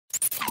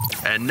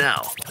And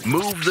now,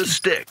 Move the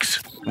Sticks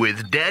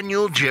with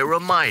Daniel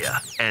Jeremiah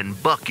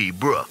and Bucky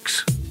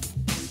Brooks.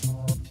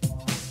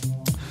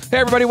 Hey,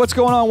 everybody, what's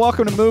going on?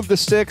 Welcome to Move the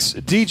Sticks.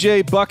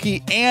 DJ,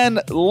 Bucky,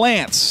 and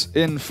Lance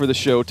in for the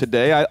show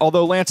today.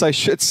 Although, Lance, I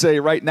should say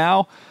right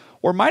now,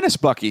 we're minus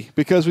Bucky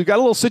because we've got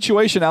a little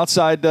situation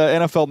outside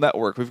NFL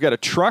Network. We've got a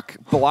truck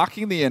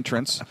blocking the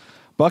entrance.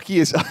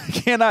 Bucky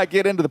cannot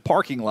get into the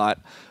parking lot.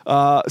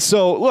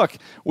 So, look,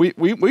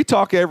 we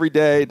talk every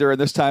day during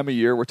this time of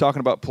year. We're talking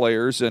about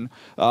players, and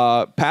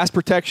pass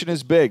protection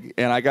is big.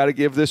 And I got to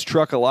give this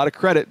truck a lot of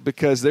credit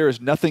because there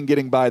is nothing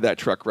getting by that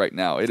truck right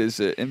now. It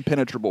is an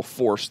impenetrable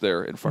force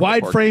there in front of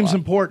the parking lot. Wide frame's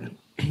important.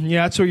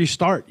 Yeah, that's where you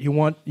start. You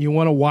want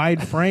a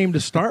wide frame to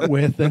start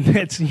with, and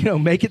it's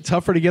make it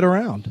tougher to get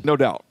around. No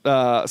doubt.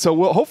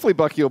 So hopefully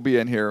Bucky will be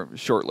in here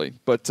shortly.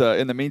 But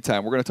in the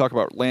meantime, we're going to talk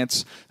about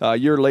Lance,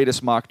 your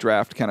latest mock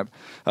draft. Kind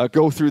of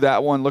go through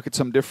that one, look at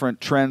some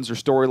different trends or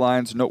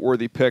storylines,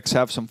 noteworthy picks,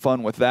 have some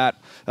fun with that.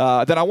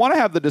 Then I want to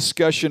have the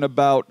discussion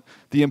about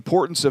the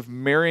importance of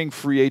marrying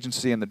free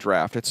agency in the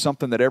draft. It's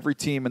something that every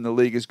team in the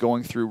league is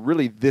going through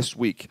really this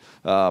week.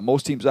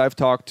 Most teams I've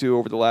talked to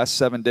over the last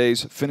 7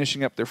 days,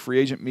 finishing up their free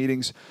agent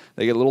meetings,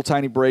 they get a little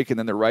tiny break, and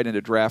then they're right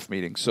into draft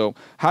meetings. So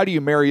how do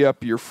you marry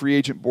up your free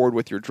agent board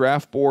with your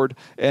draft board,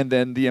 and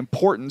then the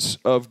importance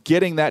of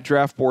getting that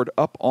draft board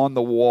up on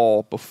the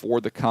wall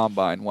before the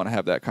combine? Want to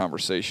have that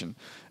conversation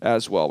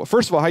as well. But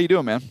first of all, how you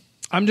doing, man?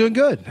 I'm doing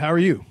good. How are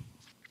you?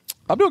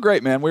 I'm doing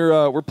great, man.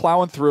 We're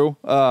plowing through.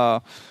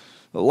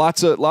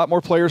 Lot more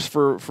players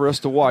for us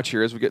to watch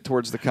here as we get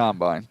towards the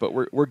combine, but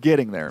we're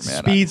getting there,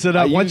 man. Speeds it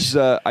up.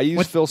 I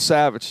use Phil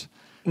Savage.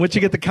 Once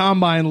you get the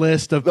combine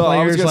list of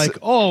players,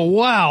 oh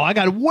wow, I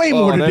got way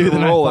more to do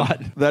than I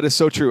thought. That is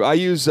so true. I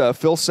use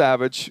Phil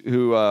Savage,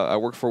 who I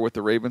work for with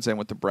the Ravens and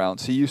with the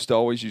Browns. He used to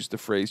always use the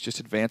phrase, "Just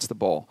advance the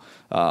ball.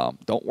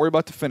 Don't worry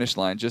about the finish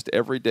line. Just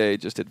every day,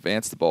 just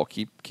advance the ball.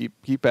 Keep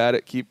at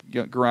it.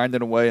 Keep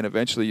grinding away, and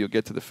eventually you'll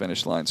get to the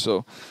finish line."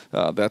 So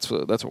that's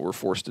what we're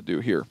forced to do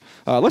here.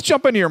 Let's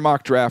jump into your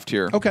mock draft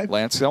here, okay,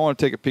 Lance. I want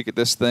to take a peek at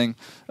this thing.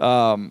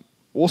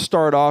 We'll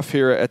start off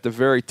here at the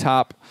very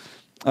top.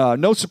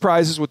 No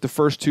surprises with the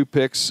first two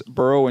picks,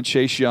 Burrow and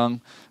Chase Young,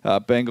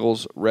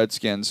 Bengals,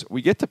 Redskins.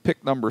 We get to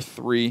pick number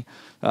 3.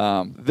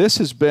 This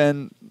has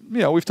been,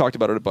 we've talked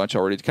about it a bunch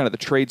already. It's kind of the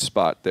trade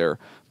spot there.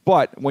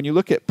 But when you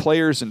look at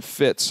players and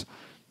fits,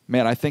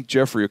 man, I think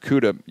Jeffrey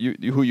Okudah,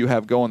 who you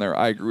have going there,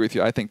 I agree with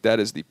you. I think that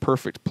is the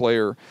perfect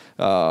player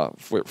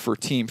for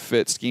team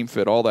fit, scheme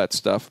fit, all that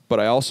stuff.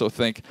 But I also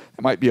think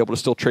I might be able to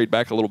still trade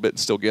back a little bit and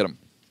still get him.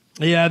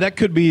 Yeah, that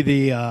could be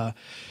the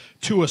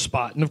Tua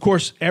spot. And, of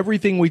course,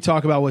 everything we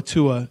talk about with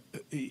Tua,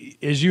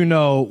 as you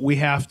know,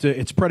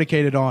 it's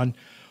predicated on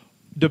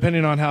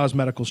depending on how his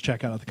medicals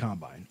check out at the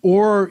combine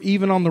or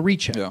even on the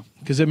recheck,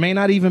 because it may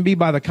not even be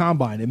by the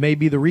combine. It may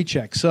be the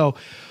recheck. So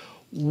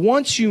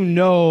once you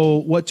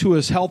know what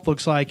Tua's health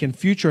looks like and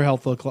future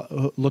health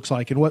looks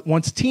like, and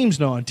once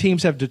teams know and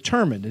teams have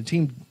determined and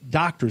team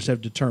doctors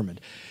have determined,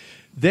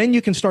 then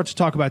you can start to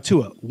talk about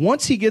Tua.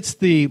 Once he gets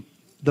the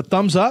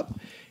thumbs up,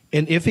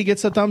 and if he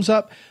gets a thumbs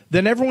up,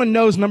 then everyone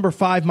knows number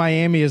 5,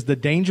 Miami, is the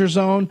danger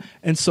zone.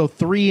 And so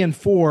 3 and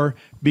 4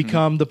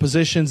 become the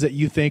positions that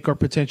you think are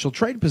potential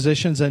trade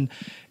positions. And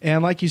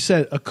like you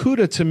said,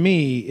 Okudah, to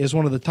me, is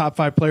one of the top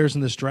 5 players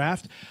in this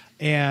draft.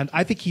 And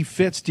I think he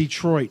fits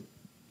Detroit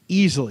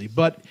easily.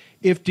 But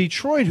if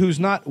Detroit, who's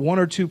not 1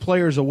 or 2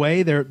 players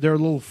away, they're a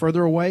little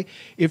further away,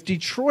 if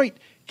Detroit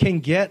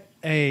can get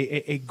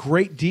a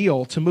great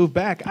deal to move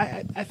back,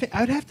 I'd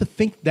have to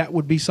think that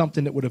would be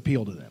something that would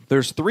appeal to them.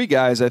 There's 3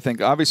 guys, I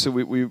think.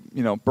 Obviously, we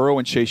Burrow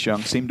and Chase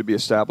Young seem to be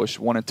established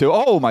 1 and 2.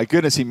 Oh my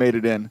goodness, he made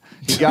it in.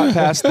 He got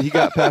past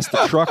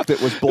the truck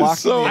that was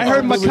blocking. I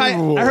heard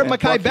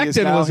Mekhi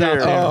Becton was out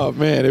there. Oh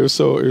man, it was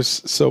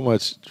so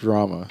much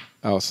drama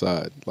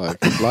outside. Like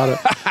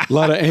a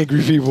lot of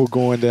angry people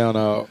going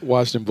down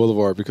Washington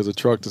Boulevard because a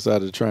truck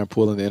decided to try and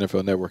pull in the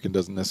NFL Network and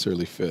doesn't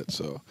necessarily fit.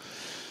 So.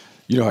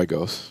 You know how it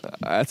goes.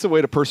 That's a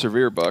way to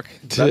persevere, Buck.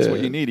 That's what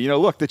you need.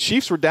 Look, the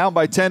Chiefs were down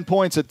by 10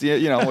 points at the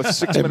with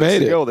 6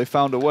 minutes to go. They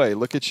found a way.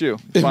 Look at you,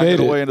 finding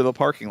a way into the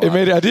parking lot. It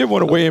made it. I did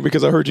want to weigh in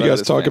because I heard you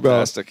guys talk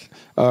about.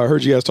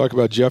 Heard you guys talk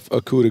about Jeff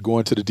Okudah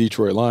going to the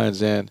Detroit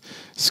Lions, and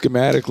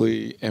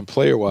schematically and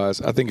player-wise,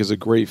 I think is a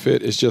great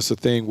fit. It's just a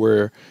thing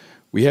where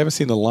we haven't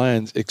seen the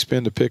Lions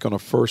expend a pick on a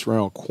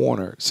first-round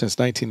corner since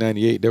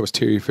 1998. That was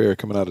Terry Fair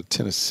coming out of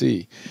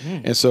Tennessee.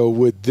 And so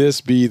would this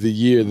be the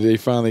year that they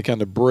finally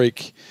kind of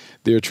break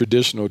their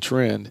traditional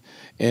trend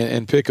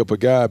and pick up a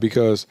guy?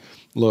 Because,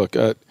 look,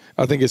 I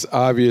think it's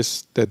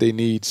obvious that they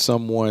need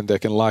someone that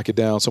can lock it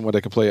down, someone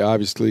that can play,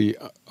 obviously,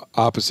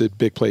 opposite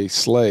big play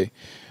Slay.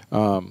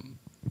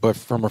 But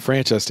from a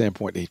franchise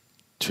standpoint, they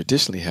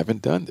traditionally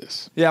haven't done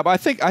this. Yeah, but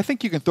I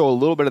think you can throw a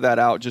little bit of that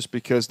out just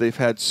because they've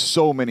had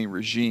so many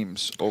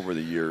regimes over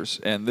the years,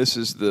 and this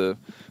is the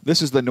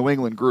New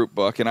England group,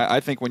 Buck. And I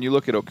think when you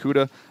look at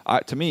Okudah,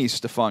 to me,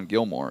 Stephon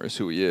Gilmore is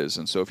who he is.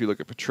 And so if you look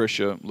at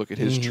Patricia, look at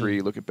his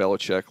tree, look at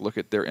Belichick, look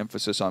at their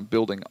emphasis on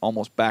building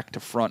almost back to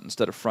front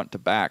instead of front to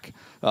back,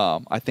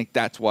 I think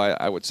that's why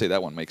I would say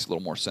that one makes a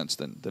little more sense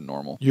than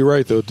normal. You're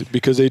right, though,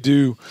 because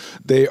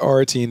they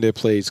are a team that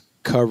plays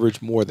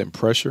coverage more than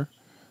pressure.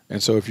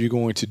 And so if you're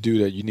going to do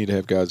that, you need to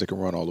have guys that can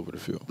run all over the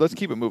field. Let's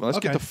keep it moving. Let's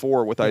get to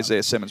 4 with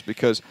Isaiah Simmons,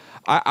 because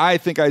I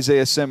think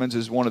Isaiah Simmons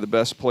is one of the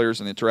best players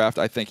in the draft.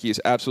 I think he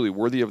is absolutely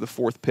worthy of the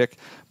 4th pick.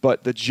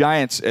 But the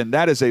Giants, and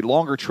that is a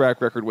longer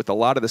track record with a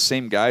lot of the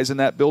same guys in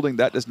that building,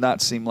 that does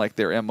not seem like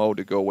their MO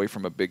to go away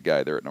from a big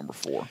guy there at number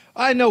 4.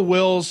 I know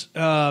Wills.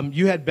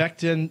 You had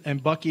Becton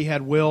and Bucky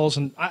had Wills,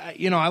 and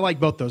I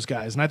like both those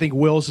guys, and I think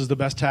Wills is the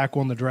best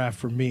tackle in the draft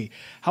for me.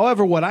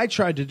 However, what I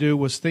tried to do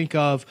was think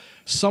of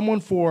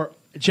someone for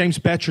James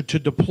Betcher to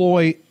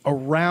deploy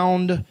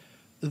around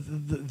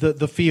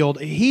the field.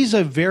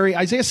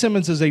 Isaiah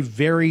Simmons is a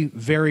very,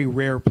 very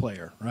rare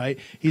player, right?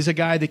 He's a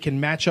guy that can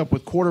match up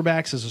with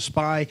quarterbacks as a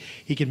spy.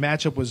 He can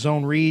match up with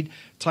zone read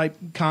type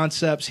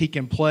concepts. He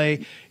can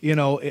play,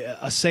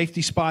 a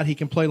safety spot. He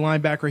can play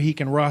linebacker. He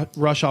can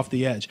rush off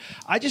the edge.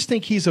 I just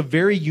think he's a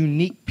very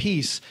unique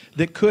piece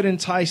that could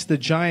entice the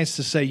Giants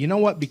to say, you know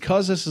what,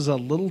 because this is a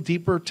little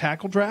deeper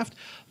tackle draft,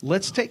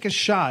 let's take a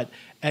shot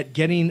at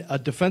getting a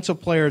defensive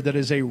player that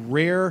is a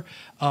rare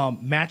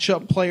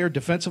matchup player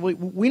defensively.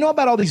 We know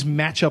about all these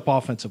matchup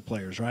offensive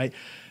players, right?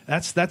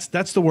 That's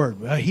the word.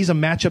 He's a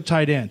matchup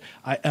tight end.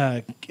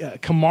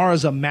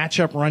 Kamara's a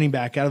matchup running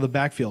back out of the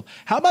backfield.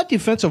 How about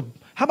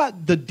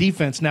the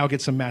defense now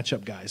get some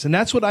matchup guys? And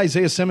that's what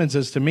Isaiah Simmons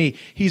is to me.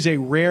 He's a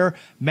rare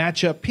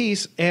matchup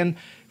piece. And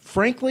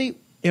frankly,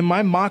 in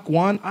my mock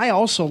 1, I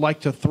also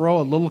like to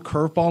throw a little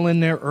curveball in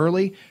there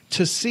early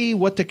to see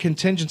what the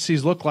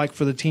contingencies look like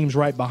for the teams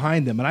right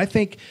behind them. And I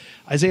think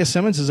Isaiah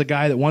Simmons is a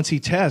guy that once he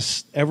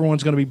tests,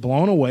 everyone's going to be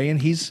blown away, and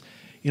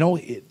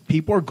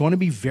people are going to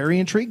be very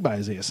intrigued by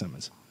Isaiah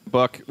Simmons.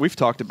 Buck, we've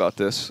talked about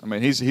this. I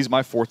mean, he's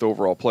my 4th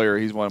overall player.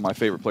 He's one of my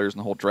favorite players in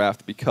the whole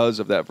draft because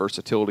of that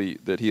versatility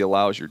that he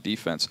allows your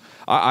defense.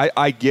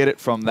 I get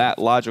it from that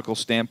logical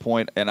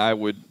standpoint, and I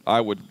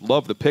would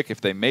love the pick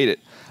if they made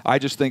it. I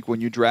just think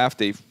when you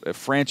draft a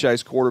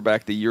franchise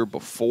quarterback the year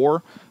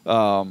before,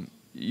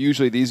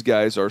 usually these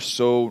guys are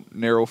so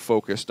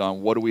narrow-focused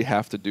on what do we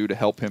have to do to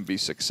help him be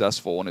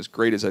successful. And as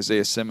great as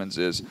Isaiah Simmons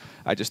is,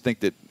 I just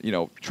think that,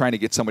 trying to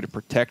get somebody to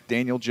protect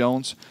Daniel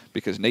Jones,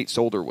 because Nate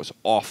Solder was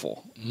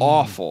awful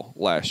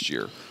last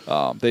year.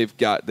 They've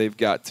got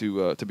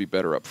to be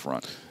better up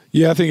front.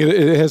 Yeah, I think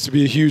it has to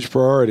be a huge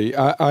priority.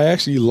 I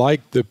actually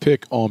like the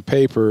pick on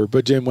paper,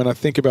 but Jim, when I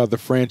think about the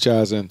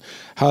franchise and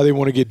how they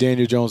want to get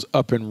Daniel Jones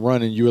up and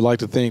running, you would like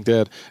to think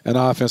that an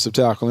offensive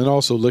tackle, and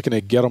also looking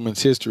at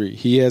Gettleman's history,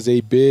 he has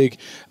a big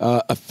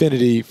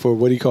affinity for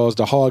what he calls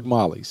the hog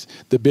mollies,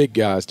 the big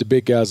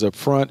guys up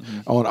front.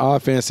 On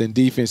offense and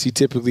defense, he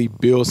typically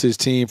builds his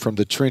team from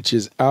the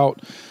trenches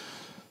out.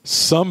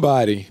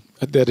 Somebody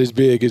that is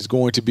big is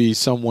going to be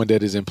someone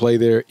that is in play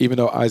there, even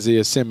though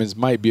Isaiah Simmons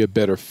might be a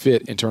better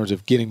fit in terms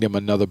of getting them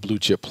another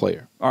blue-chip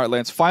player. All right,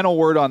 Lance, final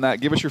word on that.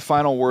 Give us your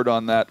final word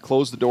on that.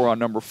 Close the door on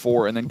number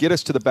 4, and then get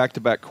us to the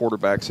back-to-back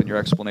quarterbacks and your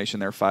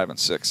explanation there, 5 and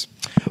 6.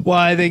 Well,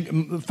 I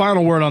think the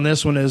final word on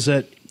this one is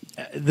that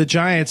the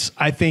Giants,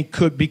 I think,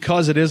 could,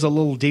 because it is a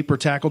little deeper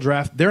tackle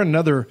draft, they're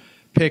another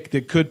pick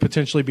that could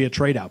potentially be a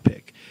trade-out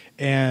pick.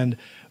 And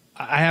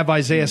I have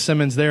Isaiah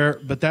Simmons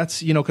there, but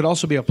that's, could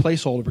also be a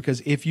placeholder,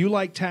 because if you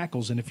like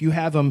tackles and if you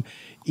have them,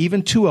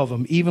 even 2 of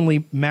them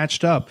evenly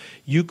matched up,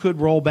 you could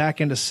roll back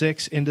into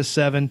 6, into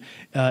 7,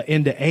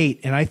 into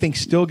 8, and I think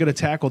still get a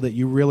tackle that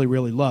you really,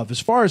 really love. As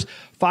far as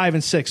 5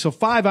 and 6, so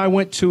 5, I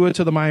went to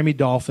the Miami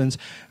Dolphins.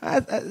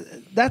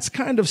 That's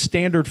kind of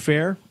standard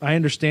fare. I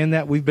understand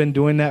that. We've been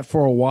doing that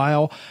for a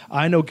while.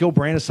 I know Gil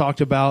Brandt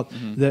talked about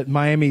that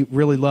Miami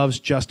really loves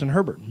Justin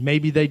Herbert.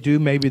 Maybe they do,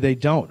 maybe they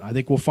don't. I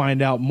think we'll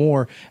find out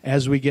more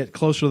as we get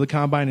closer to the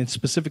Combine and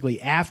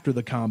specifically after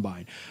the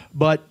Combine.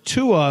 But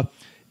Tua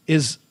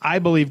is, I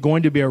believe,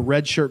 going to be a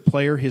redshirt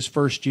player his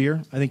first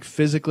year. I think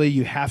physically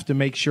you have to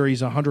make sure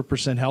he's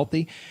 100%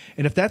 healthy.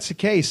 And if that's the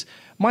case,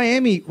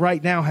 Miami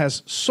right now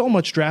has so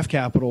much draft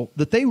capital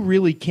that they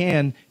really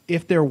can,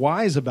 if they're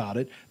wise about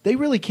it, they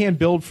really can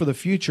build for the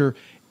future.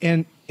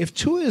 And if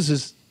Tua is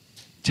as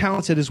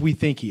talented as we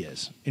think he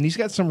is, and he's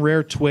got some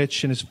rare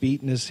twitch in his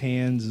feet and his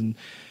hands, and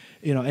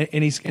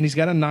and he's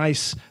got a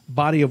nice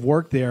body of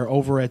work there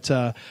over at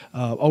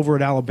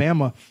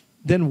Alabama,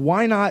 then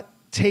why not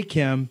take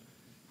him,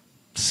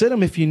 sit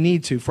him if you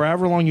need to, for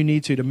however long you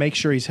need to make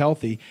sure he's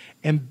healthy,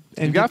 and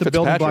get the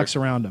building blocks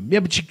around him.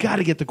 Yeah, but you got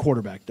to get the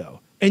quarterback,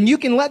 though. And you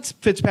can let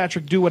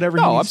Fitzpatrick do whatever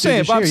he needs to do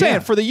this year. I'm saying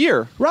for the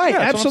year. Right,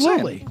 yeah,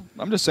 absolutely.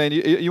 I'm just saying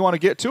you want to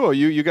get Tua.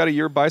 You got a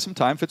year, buy some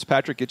time.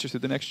 Fitzpatrick gets you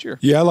through the next year.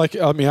 Yeah, I like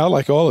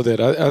all of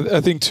that.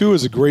 I think Tua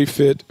is a great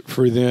fit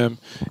for them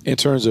in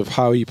terms of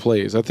how he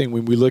plays. I think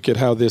when we look at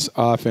how this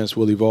offense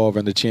will evolve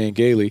under Chan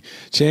Gailey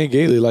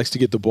likes to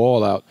get the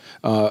ball out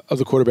of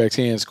the quarterback's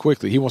hands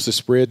quickly. He wants to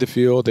spread the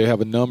field. They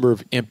have a number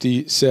of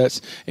empty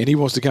sets, and he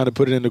wants to kind of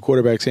put it in the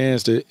quarterback's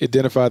hands to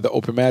identify the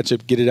open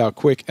matchup, get it out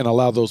quick, and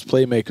allow those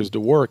playmakers to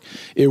work.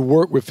 It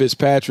worked with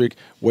Fitzpatrick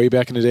way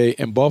back in the day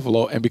in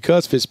Buffalo, and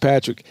because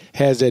Fitzpatrick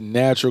has that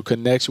natural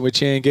connection with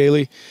Chan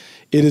Gailey,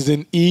 it is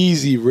an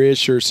easy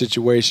redshirt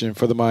situation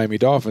for the Miami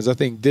Dolphins. I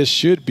think this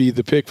should be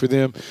the pick for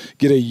them.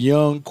 Get a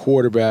young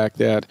quarterback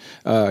that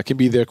can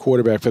be their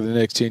quarterback for the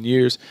next 10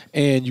 years,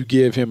 and you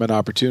give him an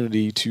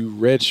opportunity to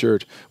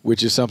redshirt,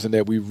 which is something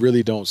that we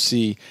really don't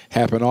see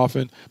happen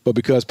often. But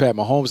because Pat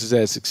Mahomes has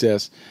had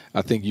success,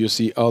 I think you'll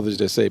see others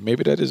that say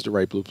maybe that is the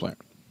right blue plan.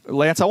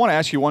 Lance, I want to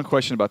ask you one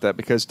question about that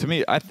because to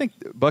me, I think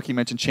Bucky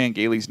mentioned Chan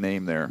Gailey's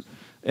name there,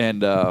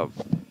 and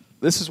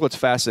this is what's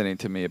fascinating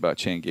to me about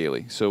Chan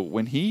Gailey. So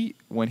when he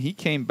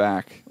came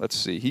back, let's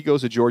see, he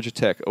goes to Georgia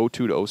Tech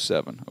 02 to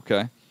 07,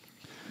 okay?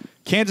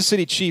 Kansas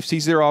City Chiefs,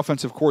 he's their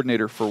offensive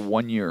coordinator for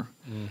 1 year.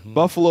 Mm-hmm.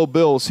 Buffalo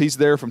Bills, he's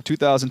there from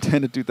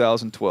 2010 to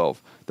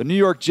 2012. The New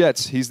York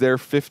Jets, he's there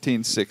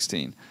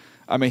 15-16.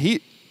 I mean,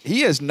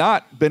 he has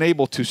not been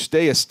able to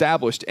stay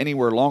established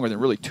anywhere longer than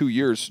really 2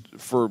 years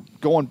for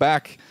going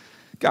back.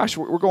 Gosh,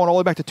 we're going all the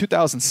way back to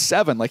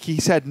 2007. Like,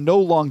 he's had no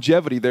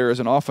longevity there as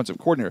an offensive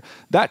coordinator.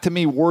 That, to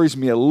me, worries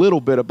me a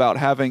little bit about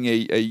having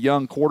a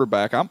young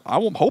quarterback. I'm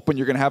hoping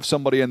you're going to have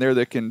somebody in there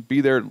that can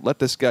be there, let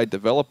this guy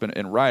develop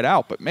and ride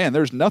out. But, man,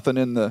 there's nothing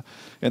in the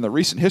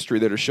recent history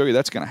there to show you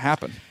that's going to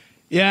happen.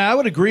 Yeah, I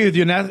would agree with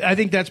you. And I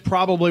think that's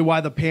probably why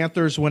the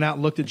Panthers went out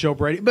and looked at Joe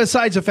Brady.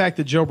 Besides the fact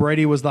that Joe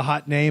Brady was the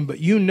hot name, but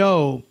you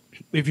know,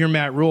 if you're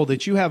Matt Rule,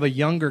 that you have a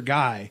younger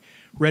guy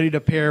ready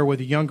to pair with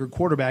a younger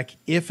quarterback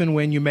if and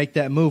when you make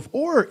that move,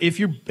 or if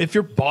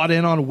you're bought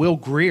in on Will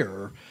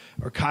Grier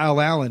or Kyle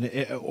Allen,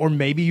 or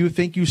maybe you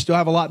think you still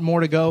have a lot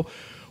more to go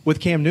with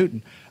Cam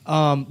Newton.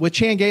 With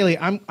Chan Gailey,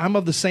 I'm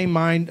of the same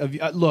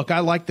mind. Look, I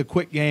like the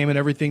quick game and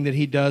everything that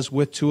he does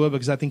with Tua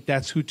because I think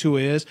that's who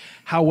Tua is.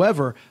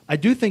 However, I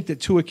do think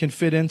that Tua can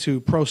fit into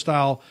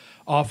pro-style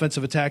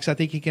offensive attacks. I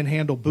think he can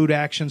handle boot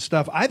action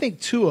stuff. I think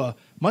Tua,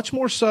 much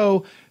more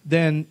so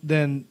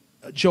than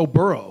Joe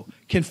Burrow,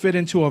 can fit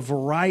into a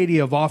variety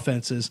of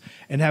offenses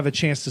and have a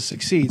chance to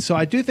succeed. So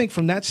I do think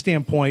from that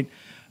standpoint,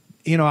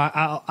 you know,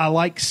 I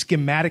like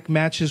schematic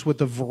matches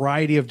with a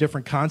variety of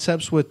different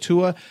concepts with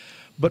Tua.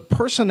 But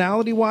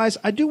personality-wise,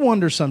 I do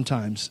wonder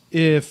sometimes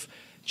if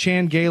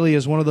Chan Gailey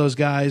is one of those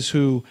guys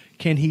who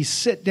can he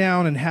sit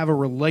down and have a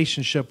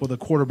relationship with a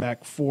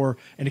quarterback for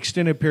an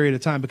extended period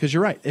of time? Because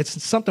you're right,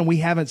 it's something we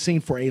haven't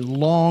seen for a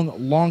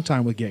long, long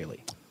time with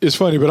Gailey. It's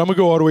funny, but I'm going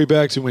to go all the way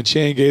back to when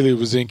Chan Gailey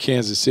was in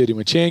Kansas City.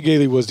 When Chan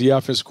Gailey was the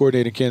offensive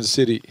coordinator in Kansas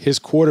City, his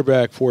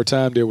quarterback for a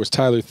time there was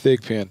Tyler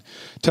Thigpen.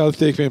 Tyler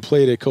Thigpen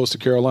played at Coastal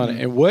Carolina.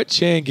 And what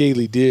Chan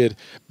Gailey did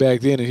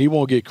back then, and he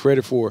won't get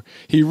credit for,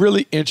 he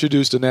really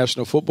introduced the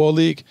National Football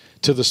League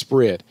to the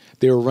spread.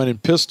 They were running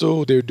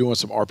pistol. They were doing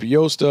some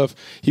RPO stuff.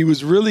 He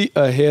was really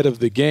ahead of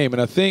the game.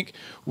 And I think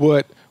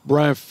what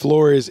Brian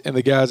Flores and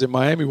the guys at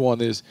Miami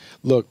want is,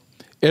 look,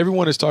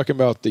 everyone is talking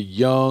about the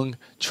young,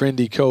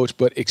 trendy coach,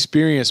 but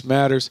experience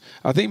matters.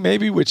 I think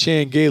maybe with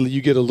Chan Gailey, you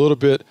get a little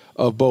bit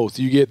of both.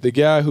 You get the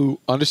guy who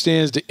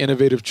understands the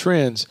innovative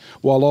trends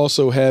while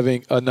also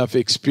having enough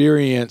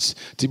experience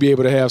to be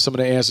able to have some of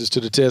the answers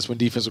to the test when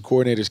defensive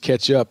coordinators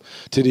catch up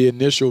to the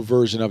initial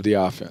version of the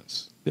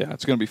offense. Yeah,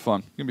 it's going to be fun.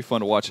 It's going to be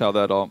fun to watch how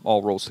that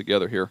all rolls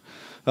together here.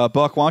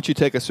 Buck, why don't you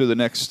take us through the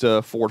next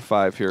 4 to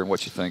 5 here and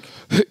what you think?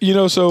 You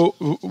know, so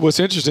what's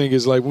interesting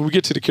is like when we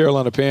get to the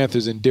Carolina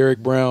Panthers and Derek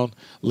Brown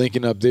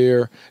linking up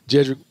there,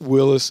 Jedrick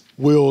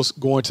Wills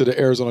going to the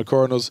Arizona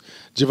Cardinals,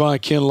 Javon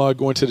Kinlaw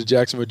going to the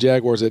Jacksonville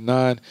Jaguars at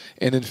 9,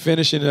 and then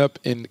finishing up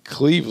in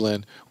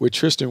Cleveland with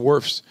Tristan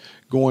Wirfs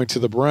going to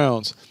the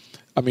Browns.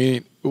 I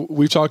mean,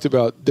 we've talked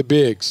about the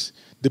bigs.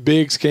 The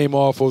bigs came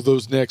off of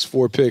those next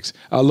 4 picks.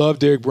 I love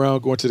Derek Brown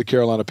going to the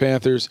Carolina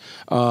Panthers.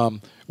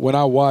 When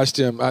I watched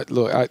him,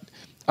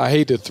 I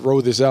hate to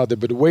throw this out there,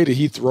 but the way that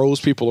he throws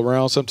people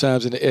around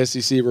sometimes in the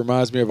SEC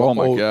reminds me of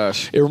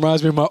it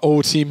reminds me of my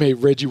old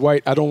teammate Reggie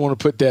White. I don't want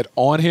to put that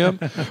on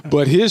him,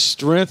 but his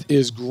strength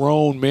is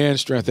grown man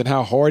strength, and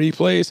how hard he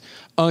plays.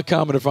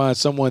 Uncommon to find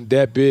someone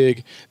that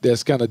big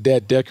that's kind of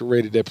that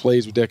decorated that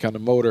plays with that kind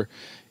of motor.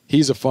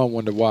 He's a fun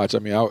one to watch. I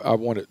mean, I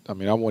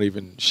won't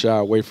even shy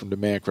away from the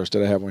man crush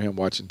that I have on him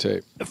watching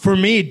tape. For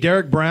me,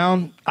 Derek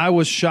Brown, I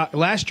was shocked.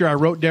 Last year, I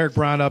wrote Derek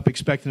Brown up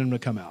expecting him to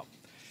come out.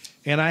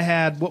 And I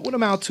had what would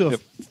amount to a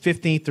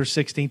 15th or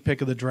 16th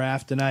pick of the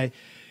draft. And I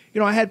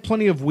had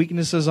plenty of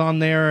weaknesses on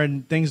there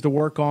and things to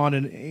work on.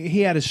 And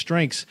he had his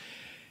strengths.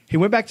 He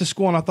went back to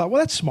school, and I thought,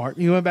 well, that's smart.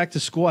 He went back to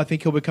school. I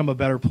think he'll become a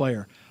better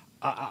player.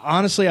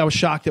 Honestly, I was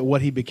shocked at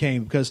what he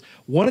became because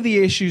one of the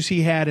issues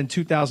he had in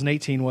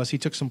 2018 was he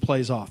took some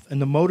plays off,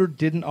 and the motor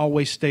didn't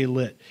always stay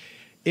lit.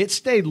 it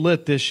stayed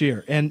lit this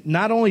year. And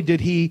not only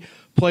did he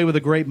play with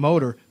a great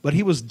motor, but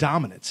he was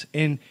dominant.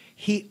 And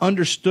he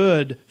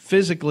understood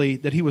physically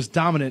that he was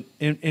dominant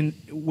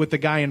with the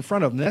guy in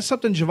front of him. That's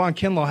something Javon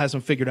Kinlaw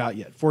hasn't figured out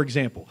yet. For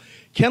example,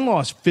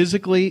 Kinlaw is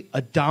physically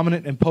a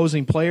dominant,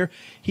 imposing player.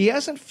 He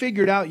hasn't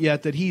figured out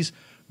yet that he's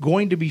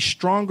going to be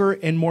stronger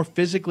and more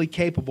physically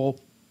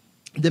capable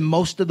than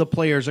most of the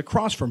players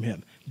across from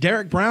him.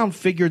 Derek Brown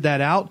figured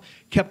that out,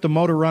 kept the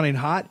motor running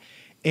hot,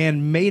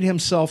 and made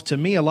himself, to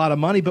me, a lot of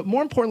money. But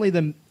more importantly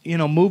than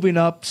moving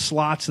up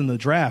slots in the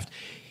draft,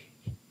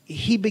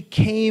 he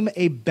became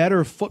a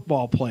better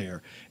football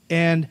player.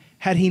 And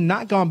had he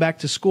not gone back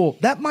to school,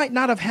 that might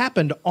not have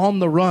happened on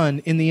the run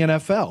in the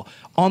NFL,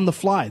 on the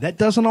fly. That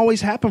doesn't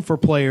always happen for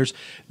players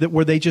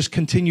where they just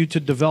continue to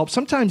develop.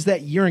 Sometimes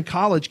that year in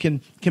college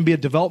can be a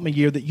development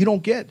year that you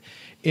don't get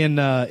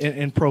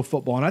in pro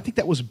football. And I think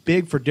that was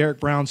big for Derek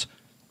Brown's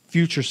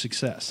future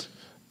success.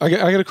 I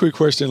got a quick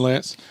question,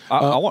 Lance.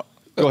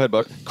 Go ahead,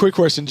 Buck. Quick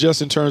question,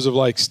 just in terms of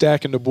like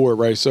stacking the board,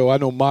 right? So I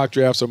know mock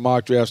drafts are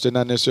mock drafts. They're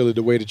not necessarily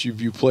the way that you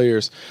view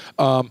players.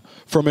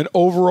 From an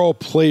overall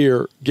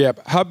player gap,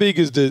 how big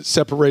is the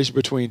separation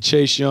between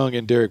Chase Young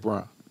and Derek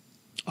Brown?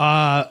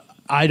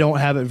 I don't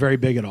have it very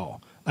big at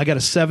all. I got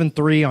a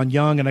 7.3 on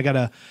Young, and I got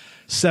a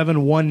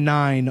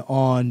 7.19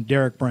 on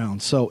Derek Brown.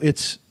 So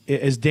it's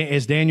as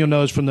Daniel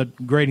knows from the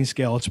grading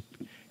scale,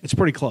 it's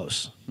pretty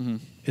close. Mm-hmm.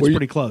 It's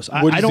pretty close.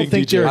 I don't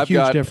think they're a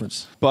huge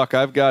difference. Buck,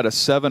 I've got a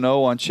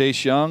 7.0 on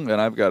Chase Young,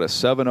 and I've got a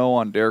 7.0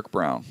 on Derek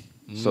Brown.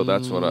 So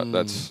that's what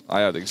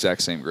I have the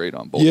exact same grade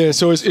on both. Yeah,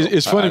 so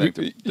it's funny. I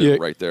think they're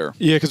right there.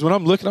 Yeah, because when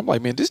I'm looking, I'm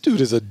like, man, this dude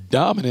is a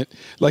dominant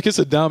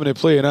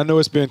player. And I know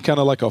it's been kind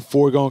of like a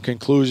foregone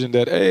conclusion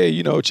that,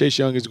 hey, Chase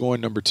Young is going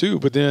number 2.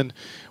 But then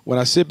when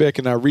I sit back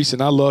and I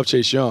love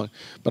Chase Young,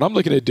 but I'm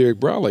looking at Derek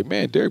Brown like,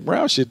 man, Derek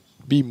Brown should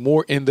be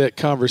more in that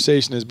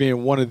conversation as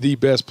being one of the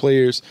best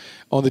players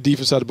on the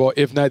defense side of the ball,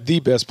 if not the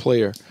best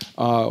player,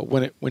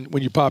 when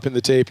you pop in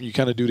the tape and you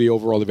kind of do the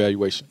overall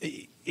evaluation.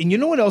 And you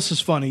know what else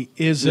is funny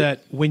is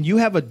that when you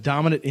have a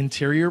dominant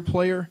interior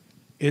player,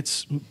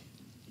 it's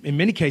in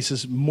many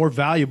cases more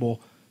valuable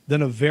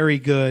than a very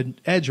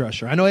good edge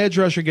rusher. I know edge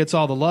rusher gets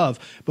all the love,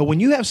 but when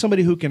you have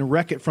somebody who can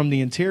wreck it from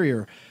the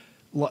interior,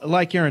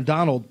 like Aaron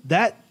Donald,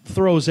 that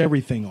throws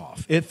everything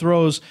off. It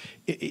throws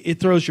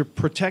your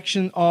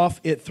protection off.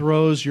 It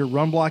throws your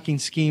run blocking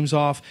schemes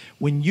off.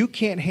 When you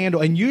can't handle,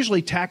 and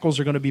usually tackles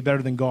are going to be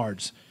better than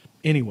guards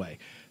anyway.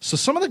 So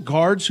some of the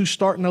guards who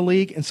start in the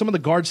league and some of the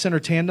guard center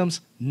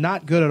tandems,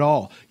 not good at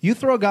all. You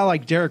throw a guy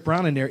like Derek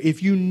Brown in there,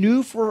 if you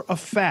knew for a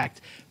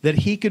fact that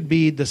he could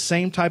be the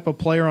same type of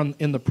player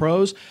in the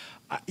pros,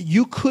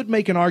 you could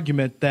make an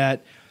argument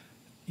that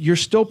you're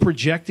still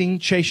projecting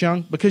Chase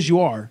Young, because you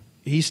are.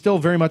 He's still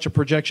very much a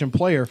projection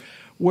player,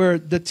 where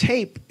the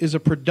tape is a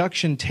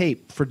production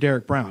tape for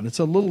Derek Brown. It's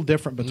a little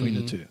different between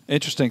the two.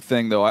 Interesting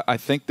thing, though, I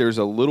think there's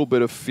a little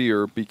bit of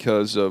fear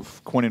because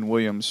of Quinnen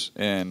Williams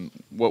and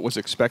what was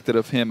expected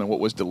of him and what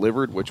was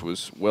delivered, which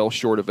was well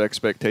short of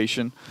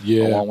expectation,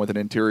 along with an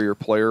interior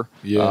player.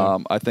 Yeah.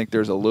 I think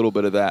there's a little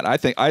bit of that. I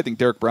think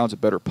Derek Brown's a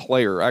better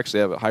player. I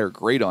actually have a higher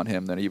grade on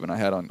him than even I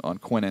had on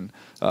Quinnen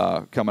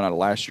coming out of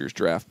last year's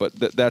draft, but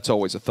that's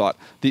always a thought.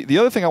 The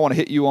other thing I want to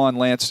hit you on,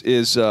 Lance,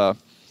 is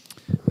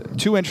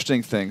two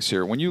interesting things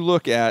here. When you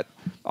look at,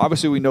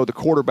 obviously we know the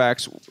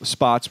quarterbacks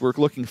spots, we're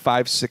looking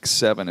 5, 6,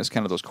 7 as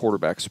kind of those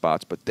quarterback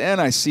spots, but then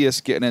I see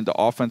us getting into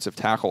offensive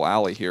tackle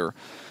alley here,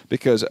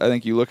 because I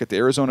think you look at the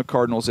Arizona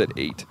Cardinals at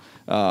 8,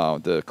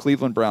 the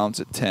Cleveland Browns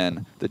at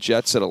 10, the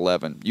Jets at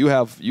 11. You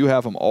have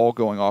them all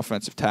going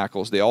offensive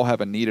tackles. They all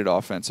have a needed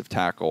offensive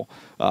tackle.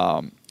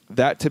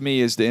 That to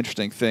me is the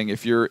interesting thing.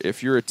 If you're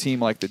a team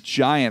like the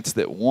Giants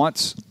that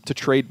wants to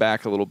trade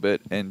back a little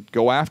bit and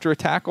go after a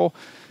tackle,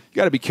 you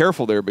got to be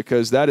careful there,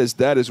 because that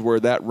is where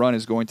that run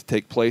is going to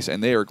take place,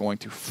 and they are going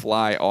to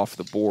fly off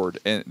the board.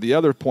 And the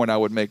other point I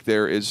would make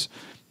there is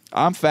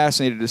I'm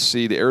fascinated to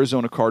see the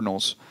Arizona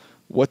Cardinals,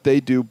 what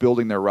they do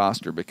building their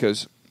roster,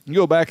 because you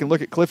go back and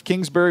look at Cliff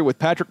Kingsbury with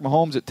Patrick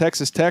Mahomes at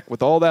Texas Tech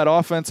with all that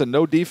offense and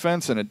no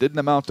defense, and it didn't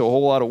amount to a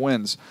whole lot of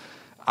wins.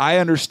 I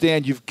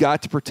understand you've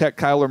got to protect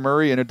Kyler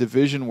Murray in a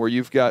division where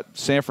you've got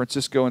San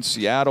Francisco and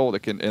Seattle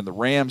and the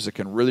Rams that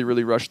can really,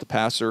 really rush the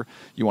passer.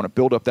 You want to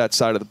build up that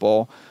side of the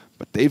ball.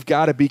 But they've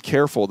got to be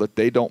careful that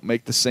they don't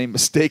make the same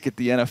mistake at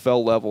the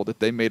NFL level that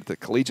they made at the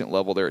collegiate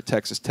level there at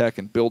Texas Tech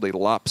and build a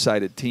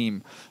lopsided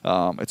team.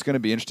 It's going to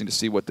be interesting to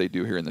see what they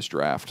do here in this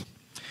draft.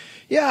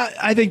 Yeah,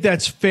 I think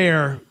that's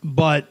fair,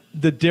 but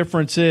the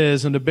difference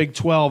is in the Big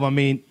 12, I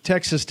mean,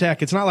 Texas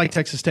Tech, it's not like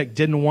Texas Tech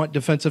didn't want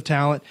defensive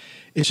talent.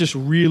 It's just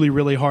really,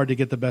 really hard to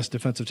get the best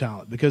defensive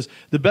talent, because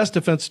the best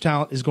defensive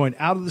talent is going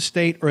out of the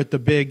state or at the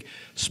big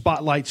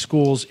spotlight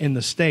schools in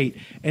the state,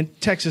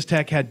 and Texas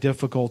Tech had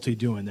difficulty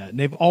doing that. And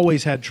they've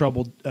always had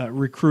trouble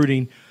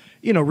recruiting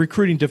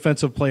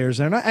defensive players.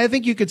 And I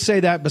think you could say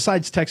that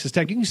besides Texas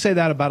Tech, you can say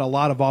that about a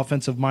lot of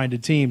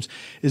offensive-minded teams,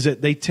 is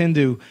that they tend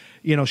to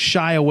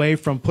shy away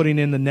from putting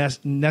in the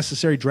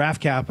necessary draft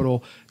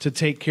capital to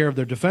take care of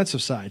their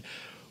defensive side.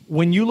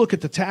 When you look at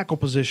the tackle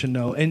position,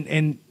 though,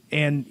 and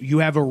and you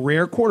have a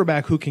rare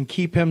quarterback who can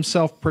keep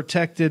himself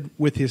protected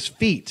with his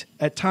feet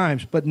at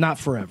times, but not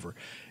forever.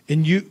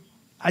 And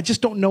I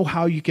just don't know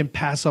how you can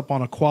pass up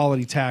on a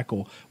quality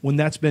tackle when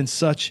that's been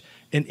such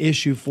an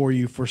issue for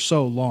you for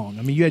so long.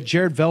 I mean, you had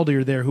Jared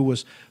Veldier there who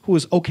was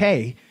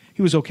okay.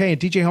 He was okay, and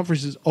DJ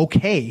Humphries is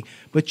okay,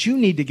 but you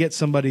need to get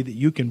somebody that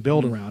you can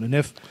build around. And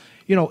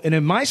and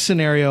in my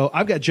scenario,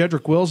 I've got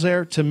Jedrick Wills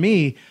there. To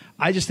me,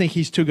 I just think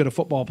he's too good a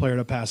football player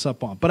to pass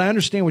up on. But I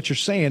understand what you're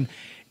saying.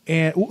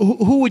 And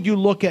who would you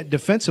look at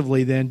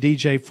defensively then,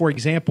 DJ, for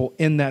example,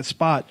 in that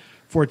spot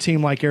for a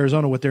team like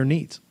Arizona with their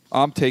needs?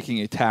 I'm taking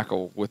a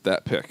tackle with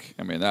that pick.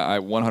 I mean, I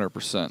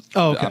 100%.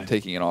 Oh, okay. I'm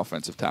taking an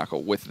offensive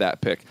tackle with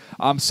that pick.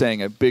 I'm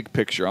saying a big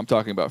picture. I'm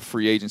talking about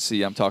free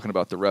agency. I'm talking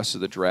about the rest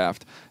of the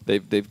draft.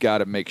 They've got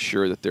to make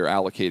sure that they're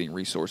allocating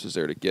resources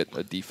there to get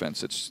a defense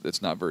that's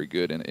not very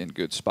good and in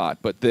good spot.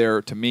 But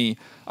there, to me,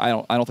 I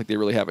don't think they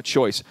really have a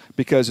choice,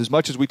 because as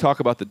much as we talk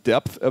about the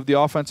depth of the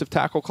offensive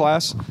tackle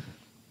class,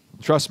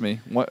 trust me,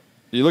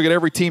 you look at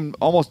every team,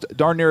 almost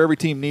darn near every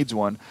team needs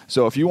one.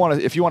 So if you want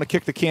to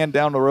kick the can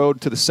down the road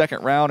to the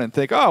second round and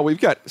think, oh, we've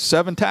got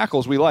 7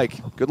 tackles we like,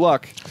 good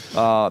luck.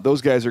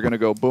 Those guys are going to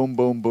go boom,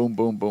 boom, boom,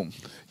 boom, boom.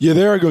 Yeah,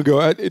 they are going to go.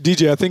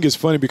 DJ, I think it's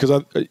funny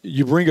because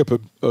you bring up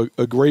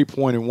a great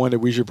point, and one that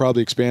we should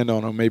probably expand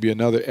on maybe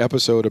another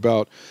episode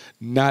about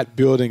not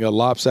building a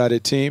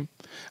lopsided team.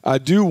 I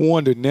do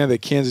wonder now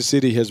that Kansas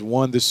City has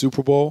won the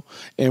Super Bowl,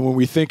 and when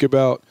we think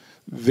about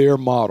their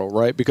model,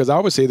 right? Because I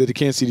would say that the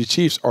Kansas City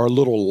Chiefs are a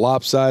little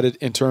lopsided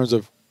in terms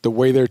of the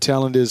way their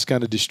talent is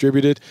kind of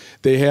distributed.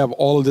 They have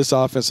all of this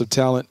offensive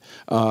talent,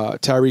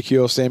 Tyreek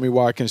Hill, Sammy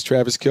Watkins,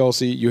 Travis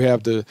Kelce. You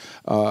have the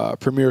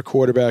premier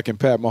quarterback in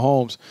Pat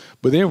Mahomes.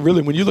 But then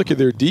really when you look at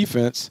their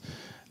defense,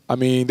 I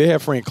mean, they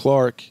have Frank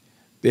Clark.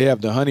 They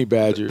have the Honey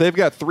Badger. They've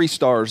got 3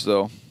 stars,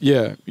 though.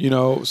 Yeah,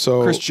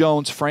 so Chris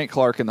Jones, Frank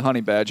Clark, and the Honey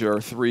Badger are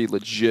 3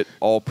 legit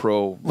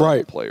all-pro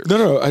players.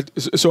 No.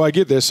 So I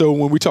get that. So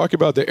when we talk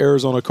about the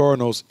Arizona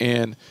Cardinals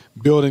and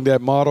building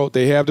that model,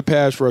 they have the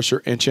pass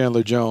rusher and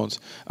Chandler Jones.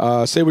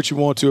 Say what you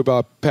want to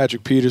about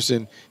Patrick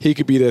Peterson. He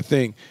could be that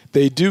thing.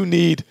 They do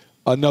need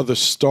another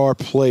star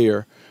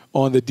player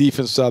on the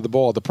defense side of the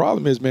ball. The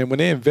problem is, man, when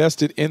they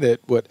invested in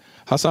that,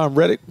 Hassan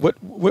Reddick,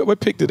 what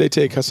pick did they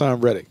take Hassan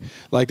Reddick?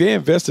 Like, they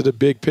invested a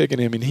big pick in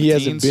him, and he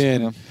hasn't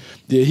been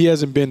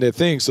that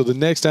thing. So the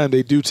next time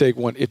they do take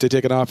one, if they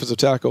take an offensive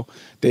tackle,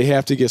 they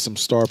have to get some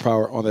star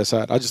power on that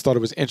side. I just thought it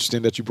was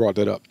interesting that you brought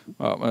that up.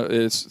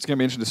 It's going to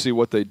be interesting to see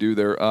what they do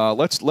there.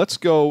 Let's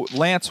go.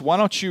 Lance, why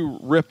don't you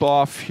rip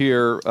off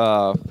here?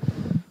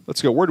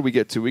 Let's go. Where did we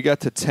get to? We got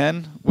to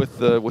 10 with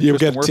we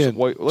got 10.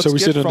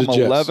 Let's get from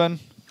 11.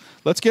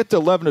 Let's get to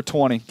 11 to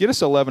 20. Get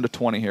us 11 to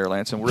 20 here,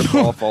 Lance, and rip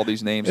off all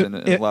these names.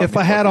 If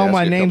I had all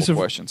my names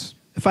questions.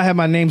 If I had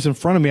my names in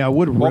front of me, I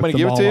would rip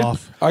them all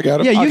off. I got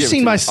it. Yeah, you've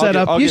seen my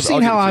setup. You've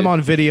seen how I'm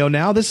on video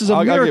now. This is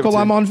a miracle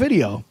I'm on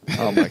video.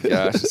 Oh my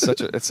gosh,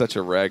 it's such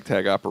a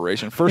ragtag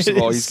operation. First of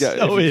all, he's got.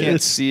 If you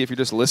can't see, if you're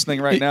just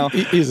listening right now,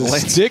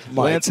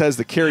 Lance has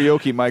the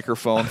karaoke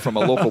microphone from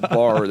a local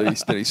bar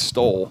that he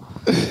stole.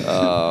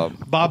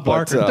 Bob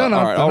Barker. All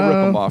right, I'll rip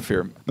them off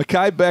here.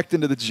 Mekhi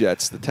Becton to the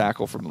Jets, the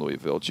tackle from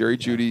Louisville. Jerry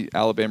Jeudy,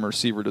 Alabama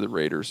receiver to the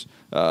Raiders.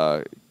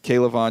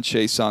 Kaylavon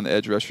Chason, the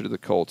edge rusher to the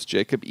Colts.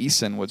 Jacob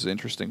Eason was an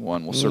interesting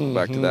one. We'll circle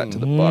back to that, to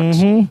the Bucks.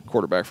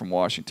 Quarterback from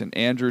Washington.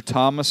 Andrew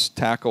Thomas,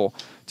 tackle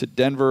to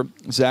Denver.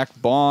 Zach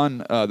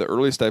Bond, the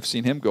earliest I've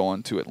seen him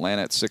going to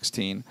Atlanta at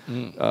 16,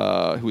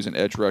 who's an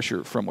edge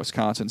rusher from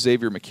Wisconsin.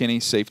 Xavier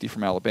McKinney, safety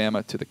from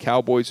Alabama, to the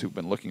Cowboys, who've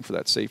been looking for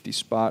that safety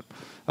spot.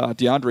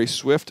 DeAndre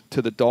Swift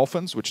to the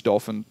Dolphins, which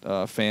Dolphin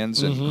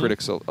fans and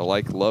critics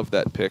alike love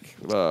that pick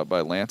by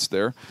Lance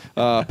there.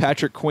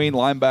 Patrick Queen,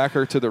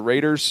 linebacker to the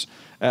Raiders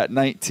at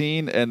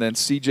 19, and then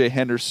C.J.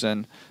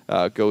 Henderson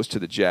goes to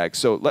the Jags.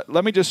 So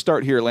let me just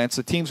start here, Lance.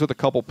 The teams with a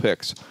couple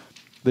picks.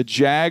 The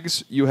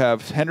Jags, you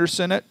have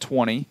Henderson at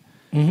 20,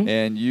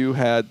 and you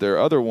had their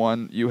other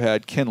one, you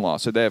had Kinlaw.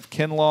 So they have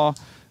Kinlaw,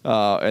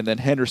 and then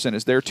Henderson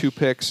is their 2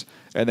 picks.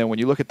 And then when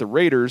you look at the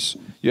Raiders,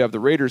 you have the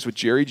Raiders with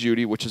Jerry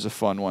Jeudy, which is a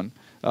fun one,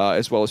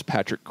 as well as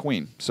Patrick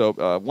Queen. So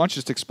why don't you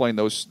just explain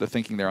the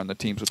thinking there on the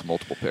teams with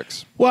multiple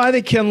picks? Well, I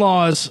think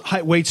Kinlaw is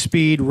height, weight,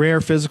 speed,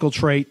 rare physical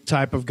trait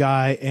type of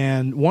guy.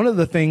 And one of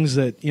the things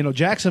that,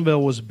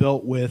 Jacksonville was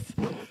built with,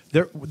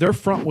 their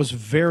front was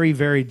very,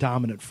 very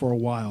dominant for a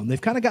while. And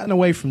they've kind of gotten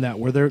away from that,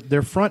 where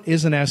their front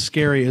isn't as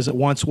scary as it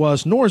once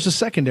was, nor is the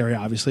secondary,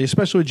 obviously,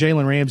 especially with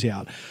Jalen Ramsey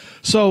out.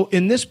 So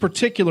in this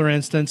particular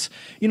instance,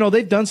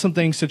 they've done some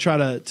things to try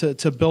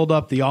to build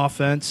up the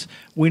offense.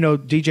 We know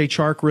DJ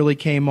Chark really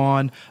came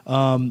on.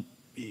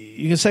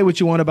 You can say what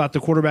you want about the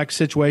quarterback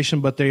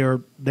situation, but they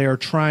are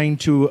trying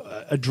to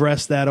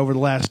address that over the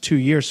last 2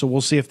 years. So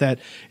we'll see if that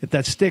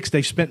sticks.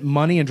 They've spent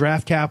money and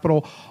draft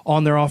capital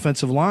on their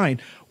offensive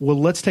line. Well,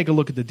 let's take a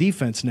look at the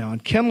defense now.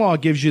 And Kinlaw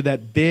gives you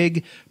that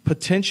big,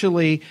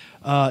 potentially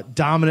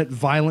dominant,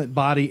 violent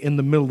body in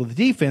the middle of the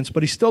defense,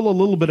 but he's still a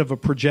little bit of a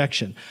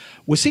projection.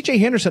 With C.J.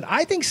 Henderson,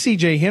 I think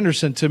C.J.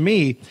 Henderson, to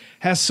me,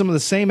 has some of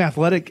the same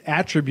athletic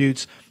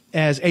attributes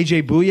as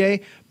A.J.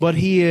 Bouye, but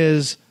he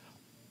is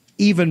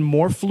even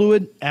more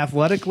fluid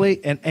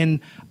athletically. And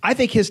I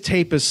think his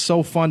tape is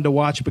so fun to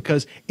watch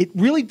because it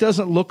really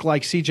doesn't look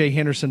like C.J.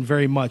 Henderson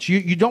very much.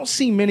 You don't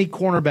see many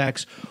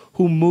cornerbacks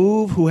who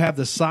move, who have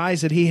the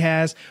size that he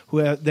has,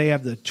 they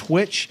have the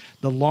twitch,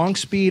 the long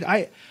speed.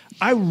 I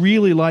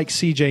really like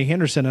C.J.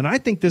 Henderson, and I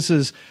think this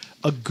is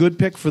a good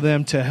pick for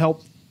them to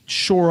help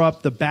shore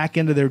up the back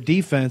end of their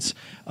defense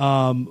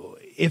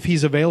if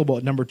he's available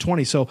at number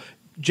 20. So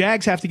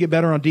Jags have to get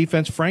better on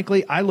defense.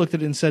 Frankly, I looked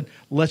at it and said,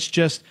 let's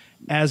just,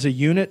 as a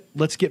unit,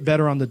 let's get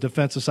better on the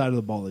defensive side of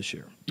the ball this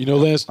year. You know,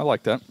 Lance, I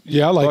like that.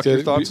 Yeah, I like Buck, that.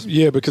 your thoughts?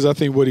 Yeah, because I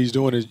think what he's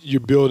doing is you're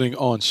building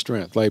on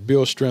strength, like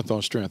build strength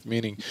on strength,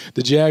 meaning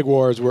the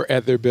Jaguars were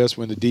at their best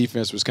when the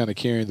defense was kind of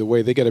carrying the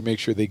way. They got to make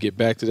sure they get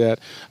back to that.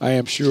 I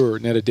am sure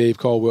now that Dave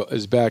Caldwell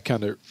is back,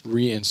 kind of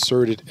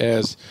reinserted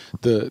as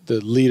the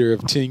leader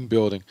of team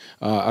building,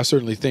 I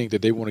certainly think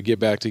that they want to get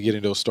back to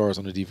getting those stars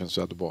on the defense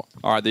side of the ball.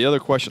 All right, the other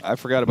question I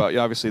forgot about,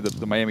 obviously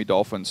the Miami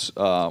Dolphins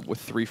with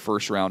 3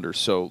 first-rounders.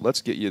 So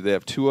let's get you. They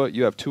have Tua.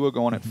 You have Tua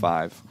going at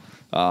 5.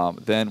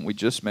 Then we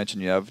just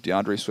mentioned you have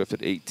DeAndre Swift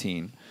at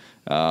 18.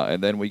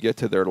 And then we get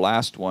to their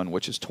last one,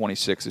 which is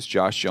 26, is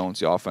Josh Jones,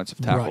 the offensive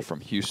tackle from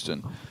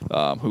Houston,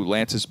 who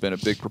Lance has been a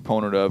big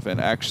proponent of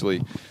and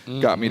actually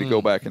got me to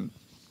go back and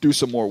do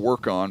some more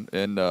work on.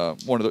 And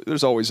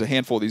there's always a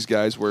handful of these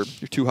guys where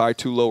you're too high,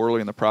 too low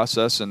early in the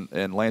process.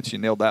 And Lance, you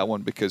nailed that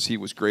one because he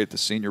was great at the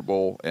Senior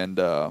Bowl and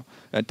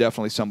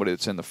definitely somebody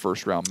that's in the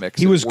first round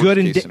mix. He was good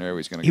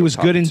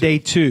in day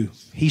 2.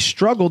 He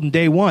struggled in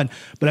day 1,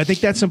 but I think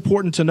that's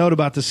important to note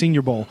about the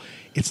Senior Bowl.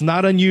 It's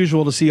not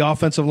unusual to see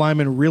offensive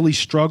linemen really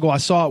struggle. I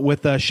saw it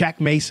with Shaq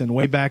Mason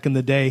way back in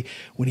the day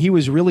when he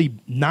was really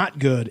not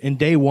good in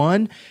day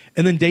 1,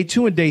 and then day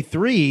 2 and day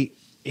 3.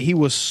 He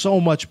was so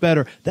much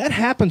better. That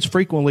happens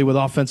frequently with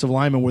offensive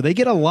linemen where they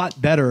get a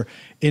lot better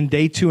in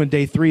day 2 and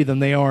day 3 than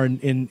they are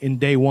in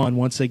day 1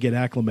 once they get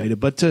acclimated.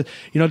 But to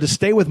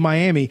stay with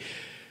Miami,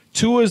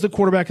 Tua is the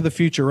quarterback of the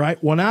future,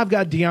 right? Well, now I've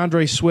got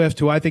DeAndre Swift,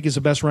 who I think is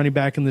the best running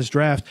back in this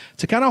draft,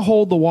 to kind of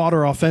hold the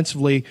water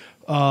offensively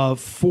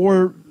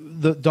for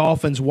the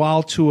Dolphins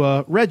while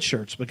Tua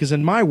redshirts, because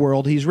in my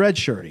world, he's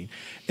redshirting.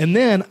 And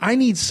then I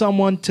need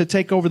someone to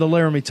take over the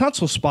Laramie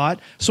Tunsil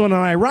spot. So in an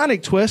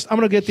ironic twist, I'm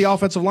going to get the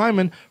offensive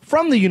lineman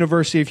from the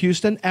University of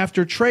Houston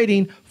after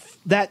trading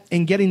that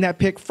and getting that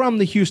pick from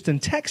the Houston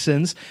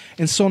Texans.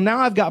 And so now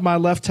I've got my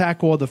left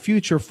tackle of the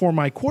future for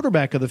my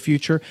quarterback of the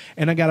future,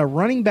 and I got a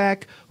running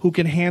back who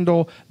can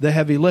handle the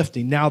heavy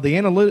lifting. Now, the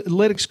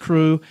analytics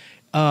crew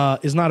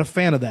is not a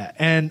fan of that.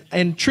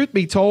 And truth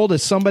be told,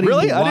 as somebody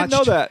really, who watched, I didn't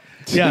know that.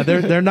 Yeah,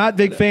 they're not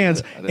big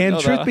fans. And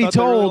truth be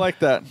told, really like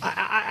that.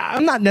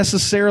 I'm not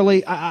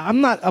necessarily.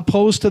 I'm not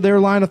opposed to their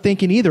line of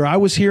thinking either. I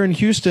was here in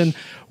Houston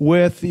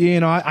with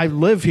I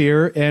live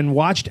here and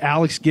watched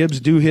Alex Gibbs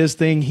do his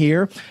thing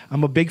here.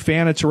 I'm a big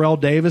fan of Terrell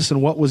Davis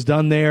and what was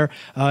done there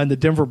in the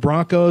Denver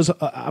Broncos.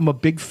 I'm a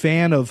big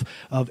fan of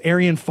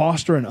Arian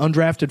Foster, an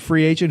undrafted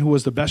free agent who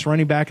was the best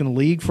running back in the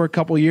league for a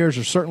couple of years,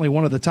 or certainly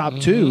one of the top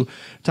 2,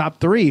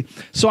 top 3.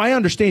 So I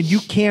understand you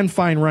can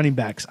find running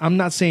backs. I'm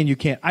not saying you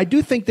can't. I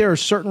do think there are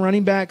certain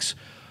running backs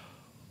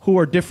who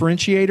are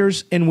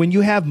differentiators, and when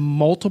you have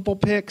multiple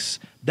picks,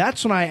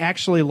 that's when I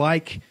actually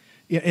like.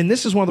 And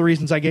this is one of the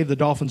reasons I gave the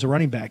Dolphins a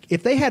running back.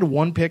 If they had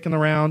 1 pick in the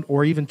round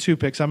or even 2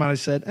 picks, I might have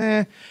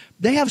said,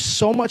 they have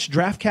so much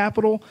draft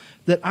capital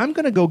that I'm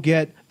going to go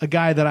get a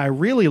guy that I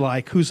really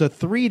like who's a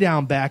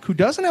 3-down back who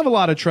doesn't have a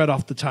lot of tread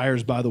off the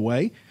tires, by the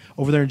way,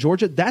 over there in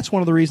Georgia. That's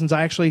one of the reasons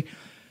I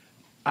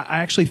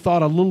actually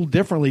thought a little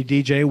differently,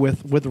 DJ,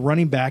 with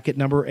running back at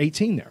number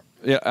 18 there.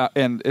 Yeah,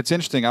 and it's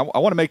interesting. I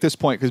want to make this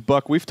point because,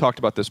 Buck, we've talked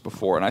about this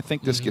before, and I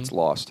think this gets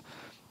lost.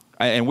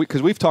 And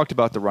because we've talked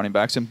about the running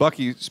backs, and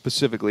Bucky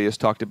specifically has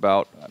talked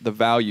about the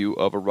value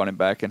of a running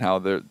back and how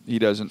he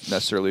doesn't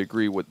necessarily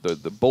agree with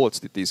the bullets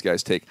that these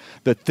guys take.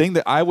 The thing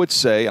that I would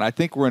say, and I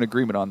think we're in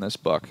agreement on this,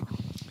 Buck,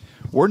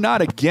 we're not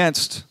like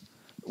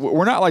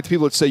the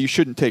people that say you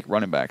shouldn't take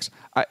running backs.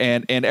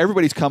 And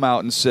everybody's come out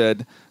and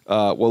said,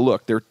 well,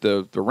 look,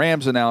 the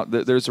Rams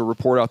there's a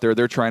report out there.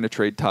 They're trying to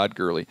trade Todd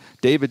Gurley.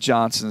 David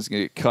Johnson's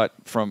going to get cut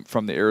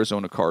from the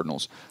Arizona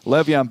Cardinals.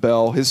 Le'Veon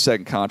Bell, his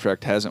second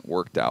contract hasn't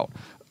worked out.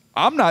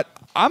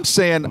 I'm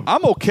saying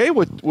I'm okay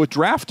with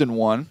drafting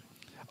one.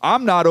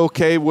 I'm not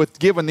okay with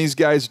giving these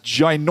guys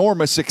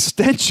ginormous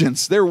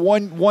extensions. They're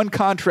one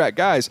contract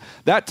guys.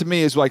 That to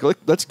me is like,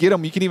 let's get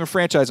them. You can even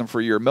franchise them for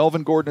a year.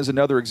 Melvin Gordon is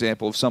another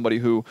example of somebody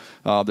who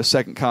the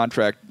second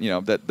contract,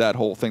 that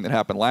whole thing that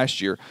happened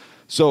last year.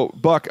 So,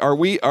 Buck, are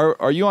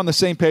you on the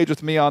same page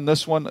with me on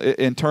this one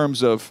in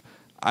terms of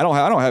I don't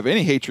have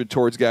any hatred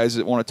towards guys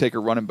that want to take a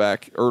running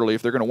back early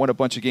if they're going to win a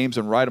bunch of games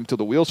and ride them till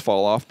the wheels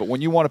fall off. But when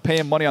you want to pay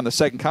him money on the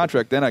second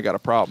contract, then I got a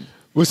problem.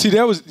 Well, see,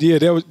 that was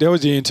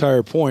the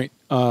entire point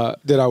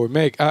that I would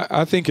make.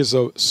 I think it's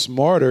a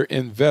smarter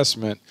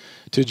investment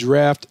to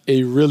draft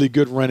a really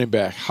good running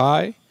back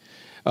high,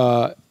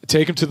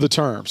 take him to the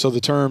term. So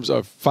the terms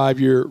of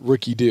 5-year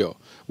rookie deal.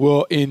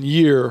 Well,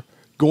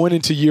 going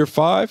into year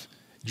 5,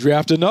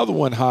 draft another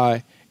one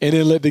high and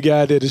then let the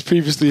guy that is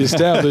previously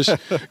established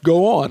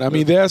go on. I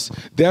mean, that's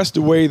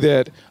the way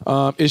that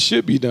it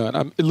should be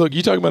done. Look,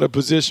 you're talking about a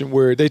position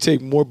where they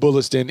take more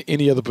bullets than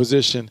any other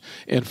position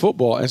in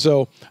football, and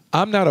so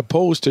I'm not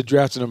opposed to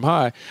drafting them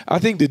high. I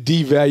think the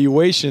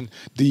devaluation,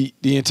 the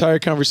entire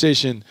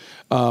conversation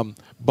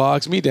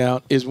bogs me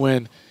down is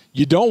when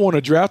you don't want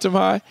to draft them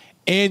high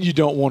and you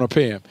don't want to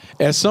pay him.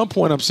 At some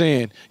point, I'm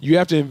saying you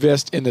have to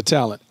invest in the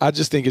talent. I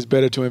just think it's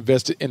better to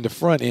invest it in the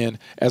front end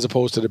as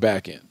opposed to the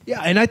back end.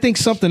 Yeah, and I think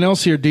something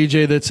else here,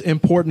 DJ, that's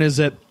important is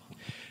that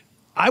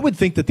I would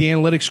think that the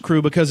analytics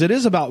crew, because it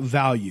is about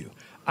value,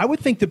 I would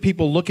think that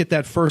people look at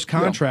that first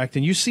contract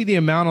and you see the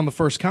amount on the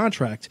first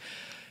contract.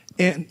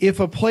 And if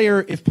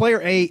player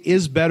A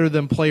is better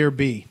than player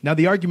B, now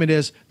the argument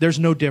is there's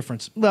no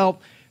difference. Well,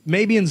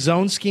 maybe in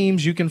zone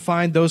schemes you can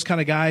find those kind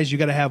of guys. You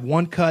got to have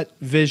one cut,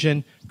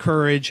 vision,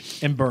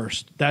 courage, and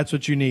burst. That's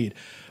what you need.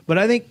 But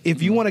I think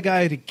if you want a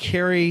guy to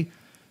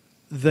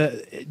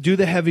do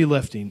the heavy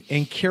lifting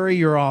and carry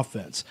your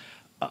offense,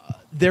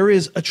 there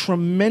is a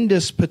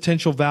tremendous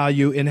potential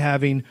value in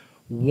having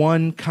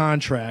one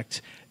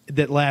contract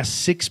that lasts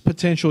 6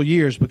 potential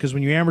years, because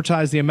when you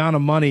amortize the amount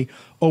of money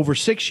over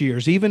 6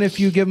 years, even if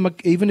you give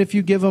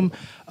them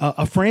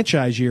a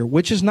franchise year,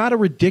 which is not a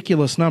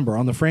ridiculous number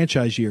on the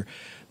franchise year,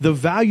 the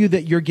value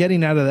that you're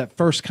getting out of that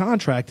first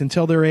contract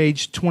until they're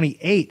age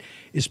 28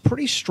 is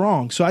pretty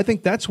strong. So I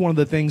think that's one of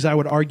the things I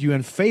would argue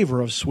in favor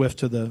of Swift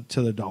to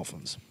the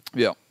Dolphins.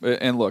 Yeah,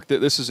 and look,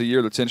 this is a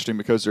year that's interesting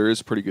because there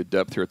is pretty good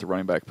depth here at the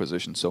running back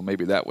position, so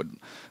maybe that would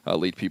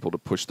lead people to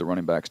push the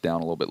running backs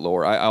down a little bit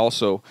lower. I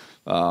also,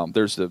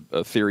 there's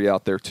a theory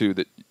out there, too,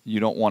 that you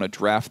don't want to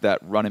draft that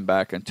running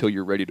back until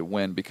you're ready to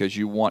win, because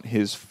you want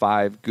his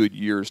 5 good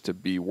years to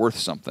be worth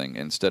something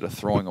instead of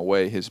throwing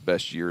away his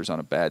best years on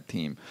a bad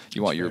team.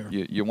 You want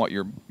you want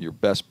your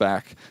best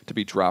back to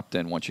be dropped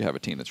in once you have a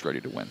team that's ready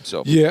to win.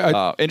 So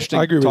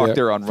interesting talk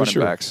there on running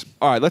backs.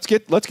 All right, let's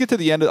get to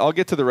the end. I'll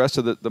get to the rest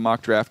of the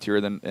mock draft here,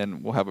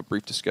 and we'll have a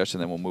brief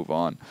discussion, then we'll move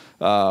on.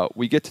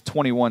 We get to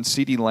 21,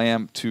 CeeDee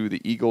Lamb to the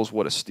Eagles.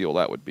 What a steal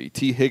that would be.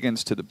 T.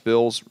 Higgins to the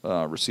Bills,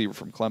 receiver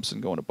from Clemson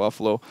going to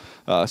Buffalo.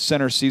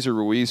 Center Cesar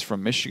Ruiz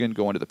from Michigan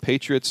going to the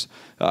Patriots.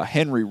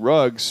 Henry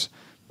Ruggs,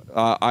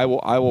 I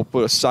will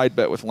put a side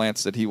bet with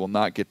Lance that he will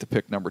not get to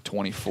pick number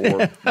 24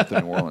 with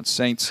the New Orleans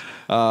Saints.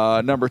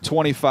 Number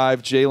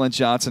 25, Jalen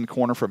Johnson,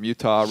 corner from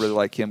Utah. I really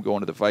like him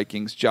going to the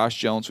Vikings. Josh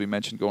Jones, we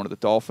mentioned, going to the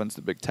Dolphins,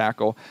 the big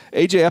tackle.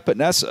 A.J.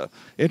 Epinesa,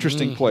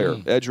 interesting player,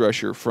 edge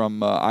rusher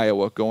from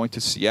Iowa, going to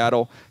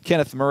Seattle.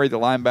 Kenneth Murray, the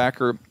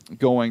linebacker,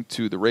 going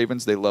to the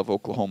Ravens. They love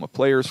Oklahoma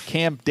players.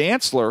 Cam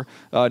Dantzler,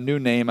 new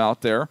name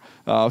out there.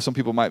 Some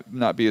people might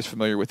not be as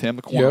familiar with him.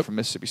 The corner from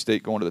Mississippi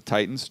State going to the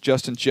Titans.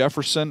 Justin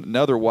Jefferson,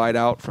 another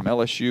wideout from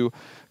LSU,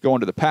 going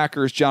to the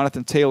Packers.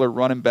 Jonathan Taylor,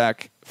 running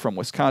back from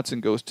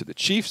Wisconsin, goes to the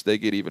Chiefs. They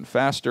get even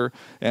faster.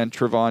 And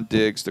Trevon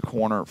Diggs, the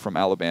corner from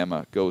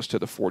Alabama, goes to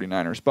the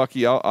 49ers.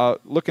 Bucky,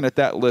 looking at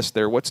that list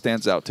there, what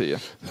stands out to you?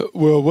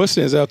 Well, what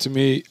stands out to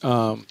me,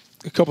 a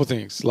couple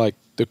things, like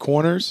the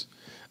corners.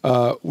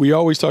 We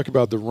always talk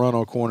about the run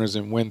on corners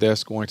and when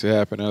that's going to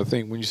happen. And I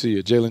think when you see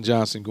Jalen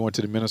Johnson going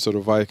to the Minnesota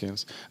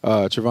Vikings,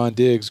 Trevon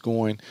Diggs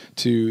going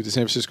to the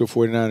San Francisco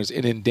 49ers,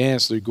 and then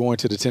Dantzler going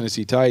to the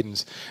Tennessee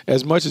Titans,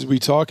 as much as we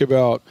talk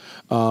about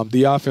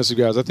the offensive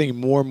guys, I think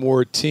more and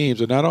more teams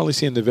are not only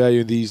seeing the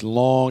value in these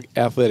long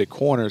athletic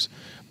corners,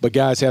 but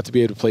guys have to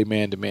be able to play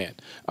man-to-man.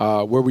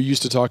 Where we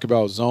used to talk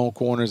about zone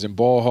corners and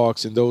ball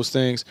hawks and those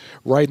things,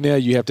 right now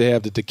you have to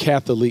have the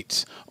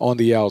decathletes on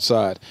the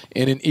outside.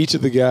 And in each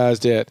of the guys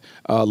that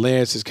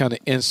Lance has kind of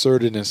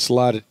inserted and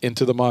slotted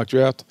into the mock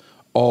draft,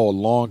 all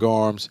long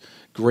arms,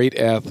 great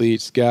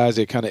athletes, guys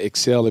that kind of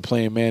excel at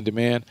playing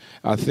man-to-man.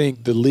 I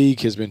think the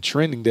league has been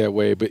trending that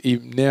way, but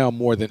even now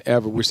more than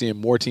ever, we're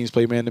seeing more teams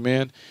play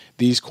man-to-man.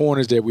 These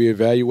corners that we're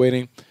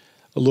evaluating,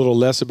 a little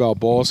less about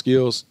ball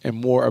skills and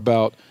more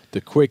about the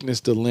quickness,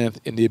 the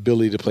length, and the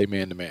ability to play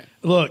man-to-man.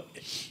 Look,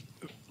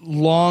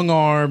 long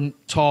arm,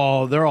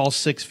 tall, they're all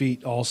 6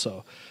 feet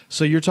also.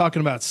 So you're talking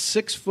about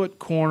 6-foot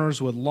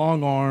corners with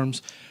long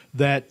arms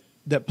that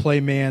play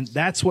man.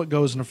 That's what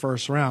goes in the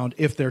first round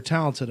if they're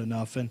talented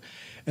enough. And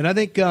I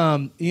think,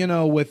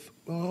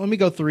 let me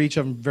go through each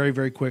of them very,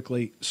 very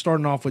quickly,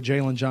 starting off with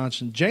Jalen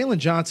Johnson. Jalen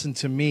Johnson,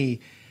 to me,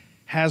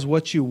 has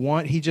what you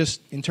want. He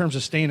just, in terms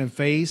of staying in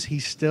phase,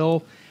 he's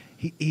still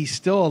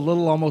a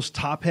little almost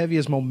top-heavy.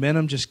 His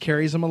momentum just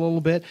carries him a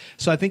little bit.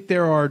 So I think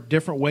there are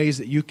different ways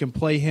that you can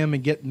play him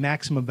and get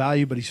maximum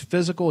value, but he's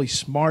physical, he's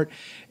smart,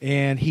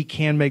 and he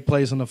can make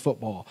plays on the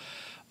football.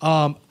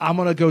 I'm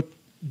going to go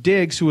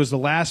Diggs, who was the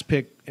last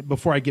pick,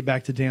 before I get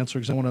back to Dantzler,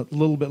 because I want a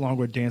little bit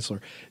longer with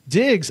Dantzler.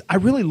 Diggs, I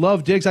really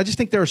love Diggs. I just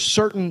think there are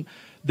certain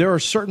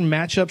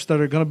matchups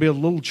that are going to be a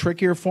little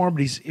trickier for him,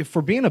 but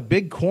for being a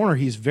big corner,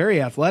 he's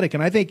very athletic.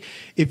 And I think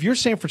if you're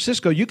San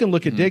Francisco, you can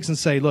look at Diggs and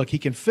say, look, he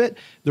can fit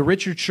the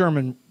Richard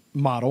Sherman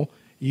model.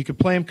 You could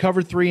play him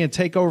cover 3 and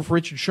take over for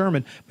Richard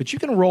Sherman, but you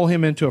can roll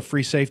him into a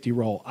free safety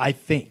role, I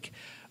think.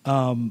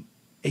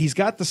 He's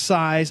got the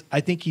size.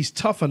 I think he's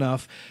tough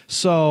enough.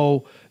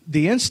 So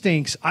the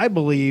instincts, I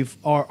believe,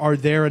 are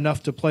there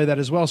enough to play that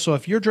as well. So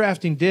if you're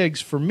drafting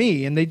Diggs, for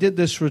me, and they did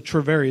this with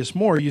Travarius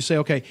Moore, you say,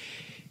 okay,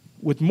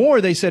 with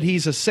Moore, they said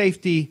he's a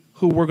safety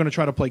who we're going to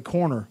try to play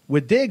corner.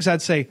 With Diggs,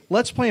 I'd say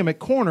let's play him at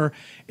corner,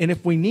 and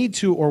if we need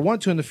to or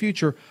want to in the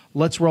future,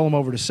 let's roll him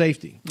over to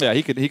safety. Yeah,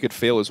 he could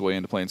fail his way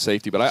into playing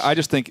safety, but I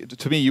just think,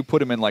 to me, you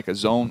put him in like a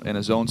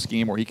zone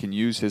scheme where he can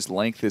use his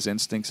length, his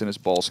instincts, and his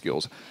ball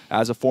skills.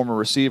 As a former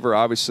receiver,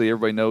 obviously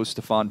everybody knows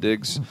Stephon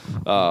Diggs'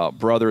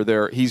 brother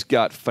there. He's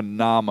got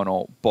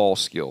phenomenal ball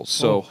skills.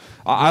 So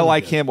I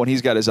like him when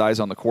he's got his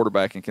eyes on the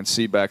quarterback and can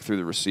see back through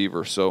the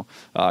receiver. So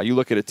you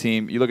look at a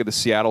team, you look at the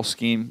Seattle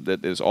scheme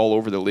that is all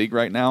over the league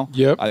right now.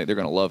 Yep. I think they're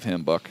going to love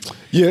him, Buck.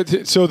 Yeah,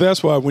 so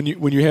that's why when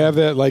you have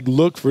that, like,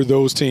 look for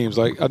those teams.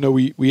 Like, I know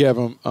we have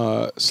them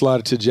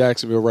slotted to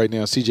Jacksonville right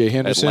now. C.J.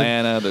 Henderson,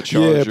 Atlanta, the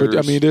Chargers. Yeah, but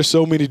I mean, there's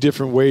so many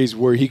different ways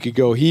where he could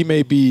go. He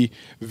may be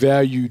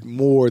valued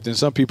more than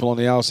some people on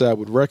the outside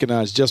would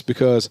recognize, just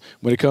because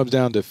when it comes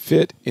down to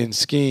fit and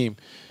scheme,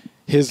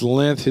 his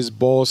length, his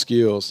ball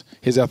skills,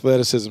 his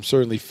athleticism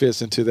certainly fits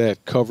into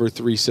that cover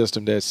 3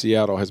 system that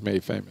Seattle has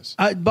made famous.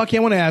 Bucky,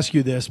 I want to ask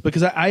you this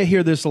because I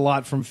hear this a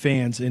lot from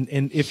fans, and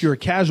if you're a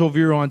casual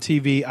viewer on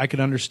TV, I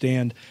can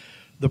understand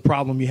the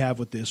problem you have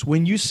with this.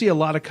 When you see a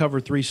lot of cover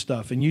 3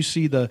 stuff and you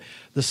see the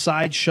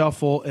side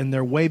shuffle and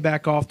they're way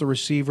back off the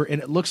receiver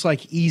and it looks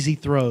like easy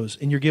throws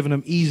and you're giving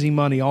them easy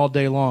money all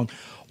day long,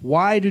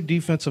 why do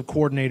defensive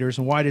coordinators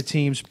and why do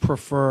teams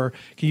prefer?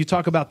 Can you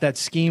talk about that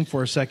scheme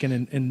for a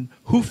second and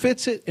who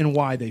fits it and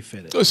why they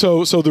fit it?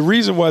 So the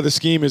reason why the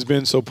scheme has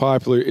been so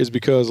popular is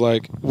because,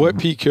 like, what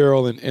Pete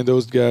Carroll and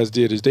those guys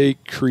did is they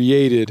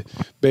created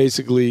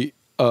basically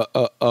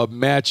a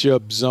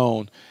matchup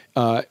zone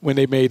when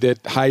they made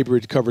that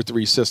hybrid cover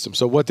 3 system.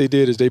 So what they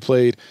did is they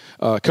played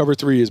cover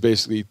 3 is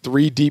basically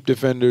 3 deep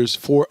defenders,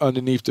 4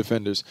 underneath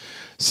defenders.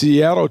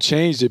 Seattle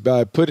changed it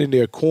by putting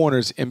their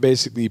corners in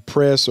basically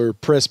press or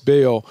press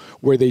bail,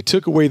 where they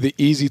took away the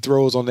easy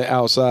throws on the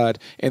outside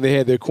and they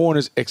had their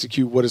corners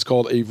execute what is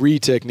called a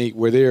read technique,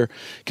 where they're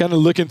kind of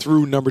looking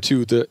through number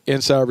 2, the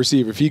inside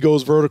receiver. If he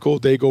goes vertical,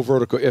 they go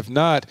vertical. If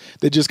not,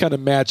 they just kind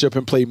of match up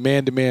and play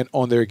man-to-man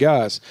on their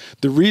guys.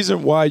 The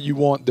reason why you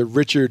want the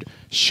Richard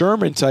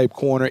Sherman type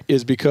corner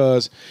is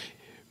because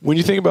when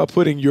you think about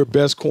putting your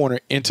best corner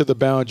into the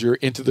boundary,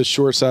 into the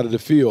short side of the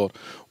field,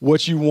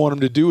 what you want them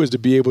to do is to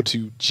be able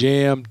to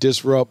jam,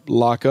 disrupt,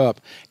 lock up.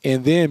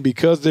 And then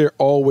because they're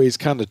always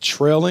kind of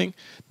trailing,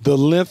 the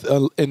length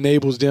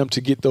enables them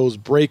to get those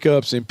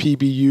breakups and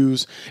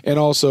PBUs and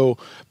also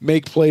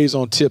make plays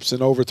on tips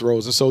and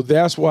overthrows. And so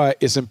that's why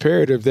it's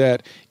imperative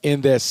that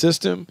in that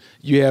system,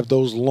 you have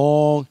those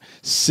long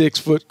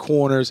 6-foot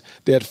corners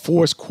that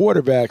force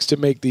quarterbacks to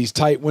make these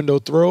tight window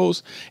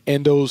throws,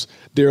 and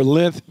their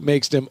length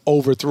makes them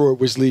overthrow it,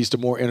 which leads to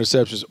more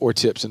interceptions or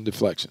tips and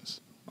deflections.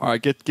 All right,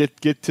 get to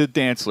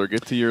Dantzler.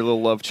 Get to your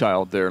little love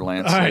child there,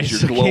 Lance. All right, as you're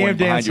so glowing Cam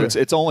behind you. Dantzler.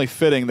 It's only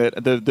fitting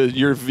that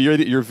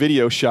your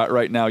video shot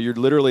right now,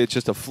 it's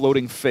just a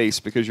floating face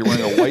because you're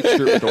wearing a white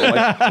shirt with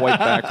a white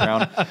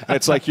background. And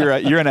it's like you're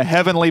in a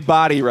heavenly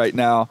body right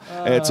now.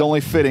 And it's only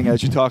fitting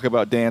as you talk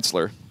about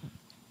Dantzler.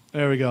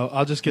 There we go.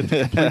 I'll just get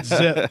the complete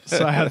zip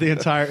so I have the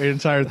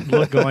entire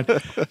look going.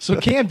 So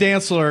Cam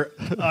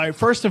Dantzler,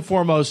 first and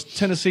foremost,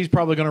 Tennessee's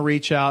probably going to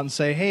reach out and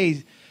say,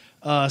 hey,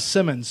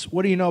 Simmons,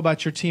 what do you know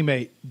about your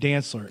teammate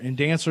Dantzler? And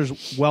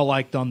Dantzler's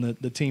well-liked on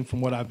the team from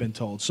what I've been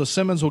told. So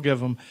Simmons will give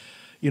him,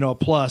 a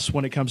plus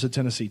when it comes to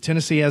Tennessee.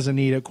 Tennessee has a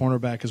need at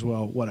cornerback as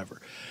well, whatever.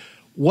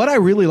 What I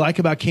really like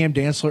about Cam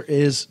Dantzler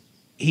is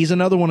he's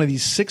another one of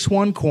these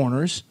 6'1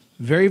 corners,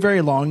 very,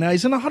 very long. Now,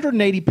 he's in the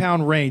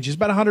 180-pound range. He's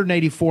about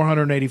 184,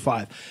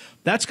 185.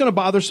 That's going to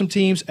bother some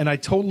teams, and I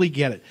totally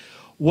get it.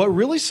 What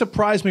really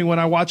surprised me when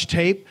I watched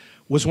tape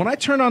was when I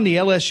turned on the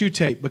LSU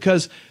tape,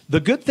 because the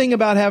good thing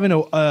about having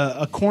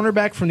a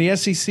cornerback from the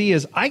SEC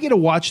is I get to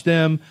watch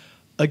them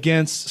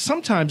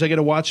sometimes I get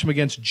to watch them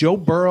against Joe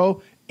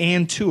Burrow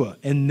and Tua.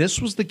 And this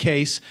was the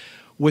case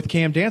with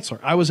Cam Dantzler.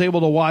 I was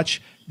able to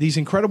watch these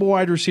incredible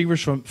wide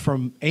receivers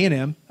from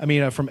A&M,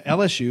 from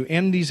LSU,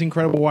 and these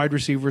incredible wide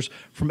receivers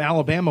from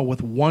Alabama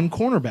with one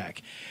cornerback.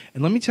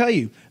 And let me tell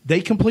you,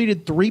 they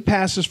completed 3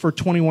 passes for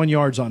 21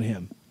 yards on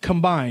him,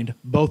 combined,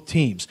 both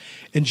teams.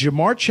 And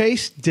Jamar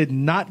Chase did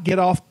not get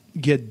off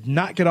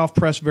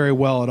press very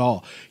well at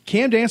all.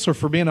 Cam Dantzler,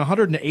 for being a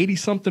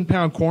 180-something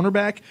pound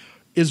cornerback,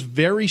 is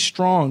very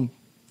strong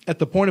at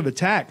the point of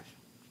attack.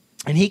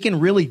 And he can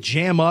really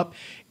jam up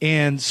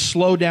and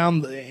slow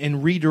down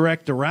and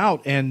redirect the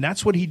route. And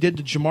that's what he did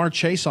to Jamar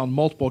Chase on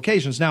multiple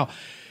occasions. Now,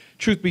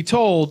 truth be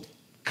told,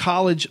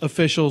 college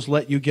officials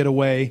let you get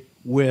away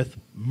with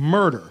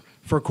murder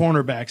for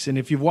cornerbacks. And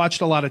if you've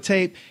watched a lot of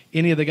tape,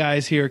 any of the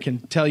guys here can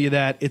tell you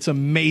that. It's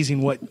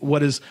amazing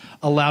what is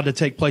allowed to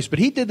take place. But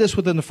he did this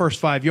within the first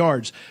 5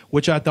 yards,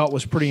 which I thought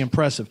was pretty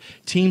impressive.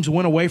 Teams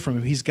went away from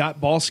him. He's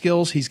got ball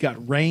skills. He's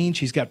got range.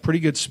 He's got pretty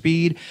good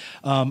speed.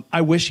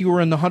 I wish he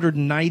were in the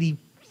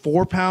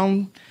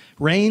 194-pound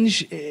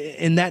range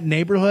in that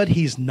neighborhood.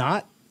 He's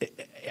not.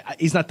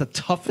 he's not the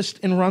toughest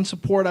in run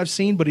support I've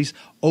seen, but he's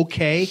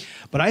okay.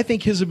 But I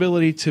think his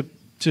ability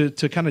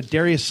to kind of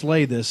Darius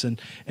Slay this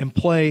and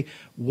play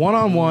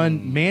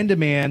one-on-one,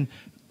 man-to-man,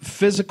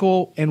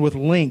 physical, and with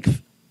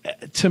length,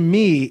 to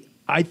me,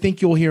 I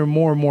think you'll hear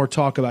more and more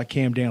talk about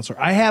Cam Dantzler.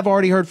 I have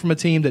already heard from a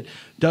team that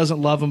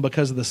doesn't love him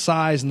because of the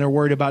size and they're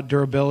worried about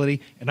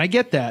durability, and I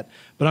get that,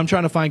 but I'm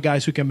trying to find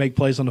guys who can make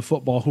plays on the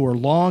football who are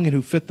long and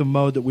who fit the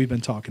mode that we've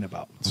been talking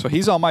about. So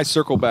he's on my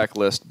circle back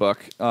list,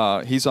 Buck.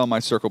 He's on my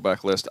circle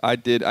back list. I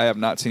have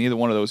not seen either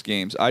one of those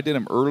games. I did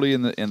him early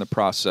in the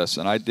process,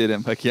 and I did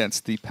him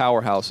against the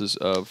powerhouses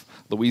of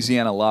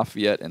Louisiana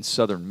Lafayette and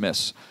Southern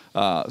Miss.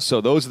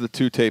 So those are the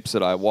two tapes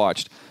that I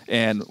watched.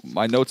 And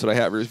my notes that I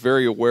have are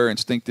very aware,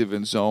 instinctive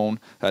in zone,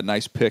 had a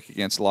nice pick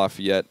against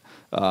Lafayette.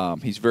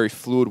 He's very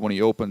fluid when he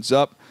opens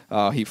up.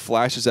 He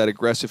flashes that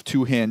aggressive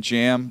two-hand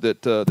jam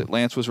that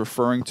Lance was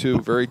referring to,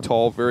 very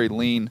tall, very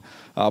lean.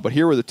 But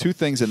here were the two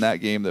things in that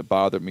game that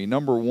bothered me.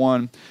 Number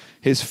one,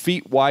 his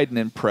feet widen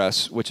in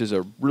press, which is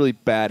a really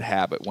bad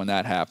habit. When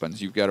that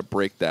happens, you've got to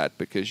break that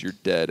because you're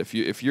dead.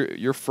 If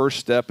your first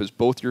step is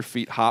both your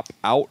feet hop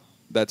out,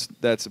 that's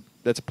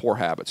a poor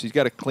habit. So he's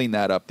got to clean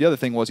that up. The other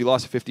thing was he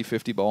lost a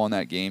 50-50 ball in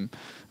that game.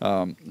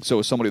 So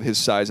as somebody with his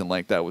size and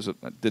length, I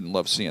didn't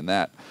love seeing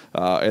that.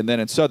 And then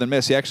in Southern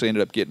Miss, he actually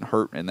ended up getting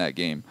hurt in that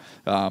game,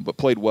 but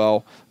played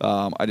well.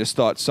 I just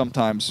thought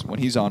sometimes when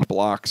he's on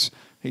blocks,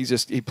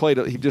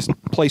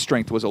 play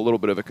strength was a little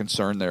bit of a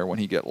concern there when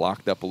he get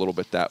locked up a little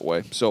bit that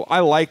way. So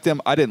I liked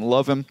him. I didn't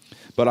love him,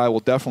 but I will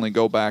definitely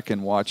go back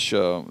and watch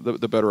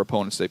the better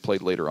opponents they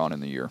played later on in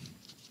the year.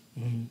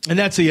 And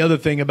that's the other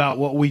thing about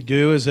what we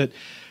do is that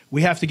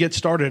we have to get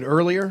started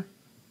earlier.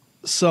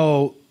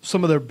 So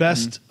some of their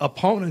best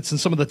opponents and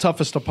some of the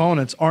toughest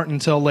opponents aren't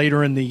until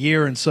later in the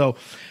year. And so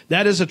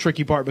that is a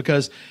tricky part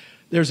because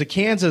there's a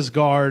Kansas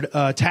guard,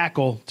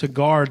 tackle to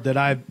guard that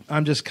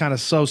I'm just kind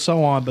of so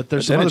on, but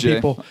there's some other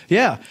people.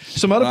 Yeah,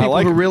 some other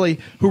people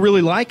who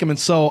really like him. And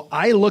so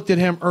I looked at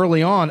him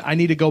early on. I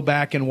need to go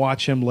back and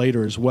watch him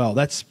later as well.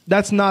 That's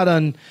not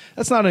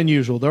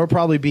unusual. There will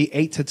probably be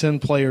 8 to 10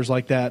 players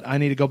like that. I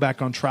need to go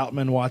back on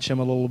Troutman, watch him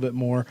a little bit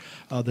more,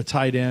 the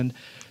tight end.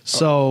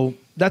 So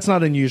that's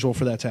not unusual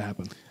for that to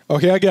happen.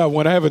 Okay, I got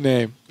one. I have a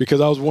name because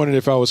I was wondering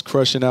if I was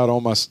crushing out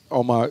on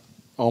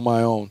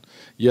my own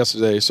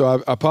yesterday.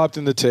 So I popped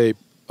in the tape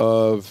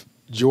of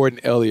Jordan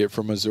Elliott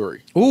from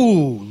Missouri.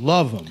 Ooh,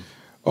 love him.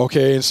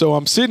 Okay, and so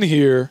I'm sitting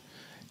here,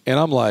 and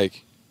I'm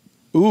like,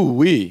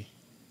 ooh-wee.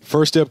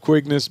 First step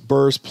quickness,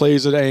 burst,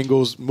 plays at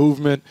angles,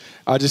 movement.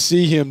 I just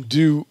see him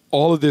do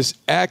all of this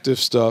active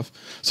stuff.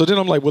 So then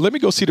I'm like, well, let me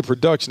go see the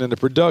production. And the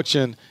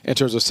production, in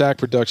terms of sack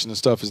production and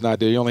stuff, is not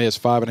there. He only has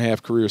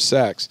 5.5 career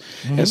sacks.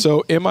 Mm-hmm. And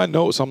so in my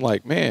notes, I'm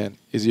like, man,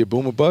 is he a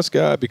boom or bust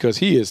guy? Because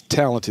he is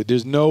talented.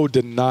 There's no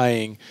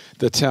denying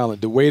the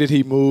talent. The way that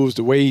he moves,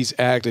 the way he's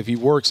active, he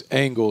works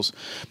angles.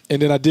 And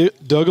then I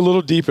dug a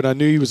little deep, and I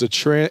knew he was a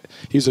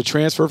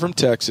transfer from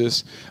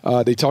Texas.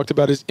 They talked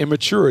about his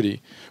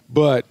immaturity.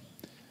 But,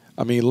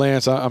 I mean,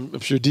 Lance, I'm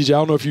sure, DJ, I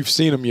don't know if you've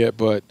seen him yet,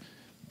 but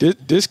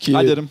this kid.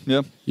 I did him,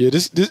 yeah. Yeah,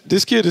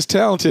 this kid is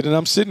talented, and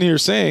I'm sitting here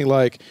saying,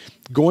 like,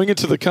 going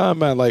into the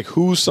combine, like,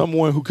 who's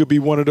someone who could be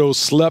one of those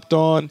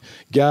slept-on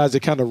guys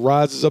that kind of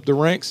rises up the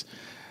ranks?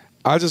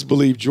 I just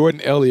believe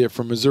Jordan Elliott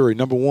from Missouri,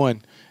 number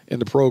one in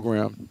the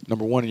program,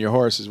 number one in your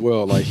hearts as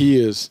well. Like,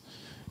 he's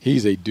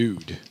a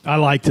dude. I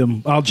liked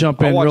him. I'll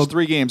jump in. I watched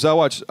 3 games. I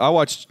watched.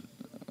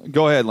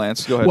 Go ahead,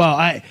 Lance. Go ahead.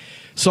 Well,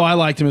 So I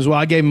liked him as well.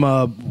 I gave him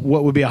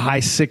what would be a high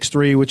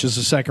 6'3", which is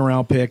a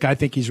second-round pick. I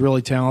think he's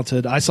really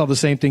talented. I saw the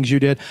same things you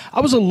did. I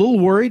was a little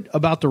worried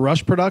about the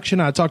rush production.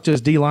 I talked to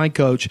his D-line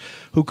coach,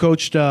 who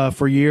coached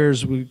for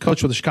years. We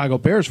coached with the Chicago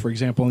Bears, for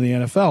example, in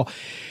the NFL.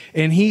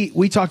 And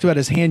we talked about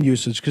his hand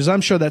usage because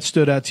I'm sure that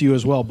stood out to you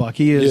as well, Buck.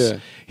 He's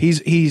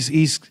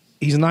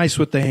nice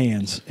with the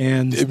hands,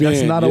 and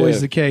that's not always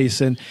the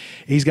case. And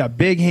he's got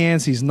big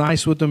hands. He's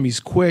nice with them.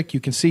 He's quick. You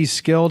can see he's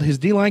skilled. His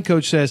D-line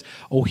coach says,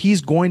 he's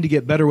going to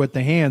get better with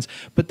the hands.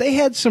 But they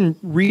had some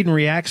read and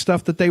react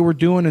stuff that they were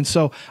doing, and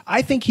so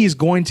I think he's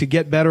going to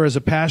get better as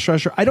a pass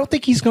rusher. I don't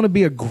think he's going to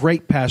be a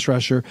great pass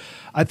rusher.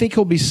 I think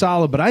he'll be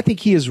solid, but I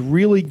think he is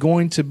really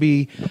going to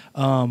be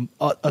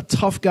a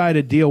tough guy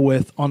to deal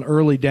with on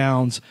early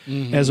downs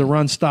as a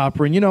run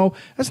stopper. And,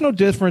 that's no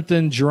different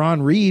than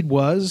Jerron Reed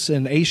was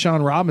and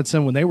A'Shawn Robinson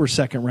when they were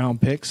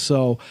second-round picks.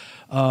 So,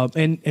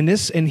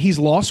 and he's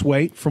lost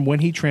weight from when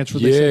he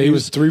transferred. Yeah, he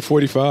was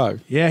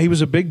 345. Yeah, he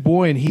was a big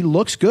boy, and he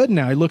looks good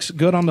now. He looks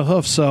good on the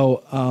hoof.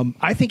 So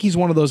I think he's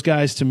one of those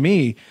guys to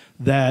me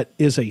that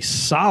is a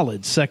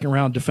solid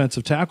second-round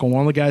defensive tackle.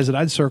 One of the guys that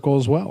I'd circle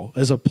as well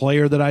as a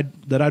player that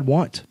I'd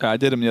want. I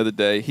did him the other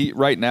day.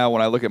 Right now,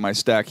 when I look at my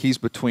stack, he's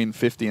between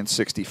 50 and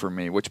 60 for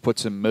me, which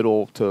puts him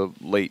middle to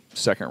late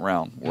second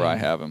round where I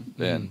have him.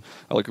 And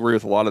I agree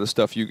with a lot of the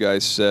stuff you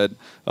guys said.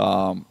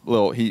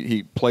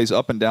 He plays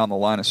up and down the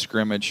line of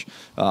scrimmage,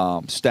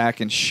 stack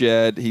and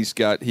shed. He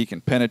can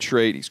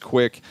penetrate. He's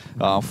quick.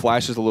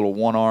 Flashes a little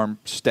one-arm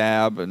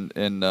stab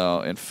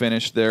and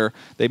finish there.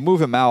 They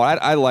move him out.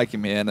 I like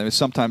him, man. is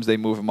sometimes they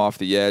move him off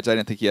the edge. I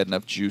didn't think he had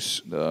enough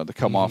juice to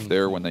come off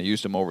there when they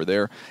used him over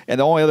there. And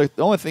the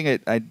only thing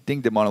I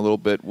dinged him on a little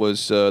bit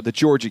was the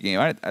Georgia game.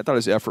 I thought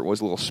his effort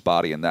was a little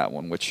spotty in that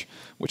one, which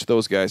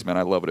those guys, man,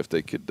 I love it if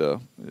they could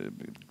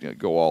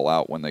go all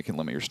out when they can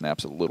limit your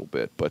snaps a little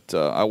bit. But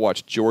I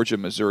watched Georgia,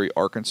 Missouri,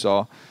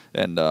 Arkansas,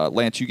 and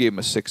Lance, you gave him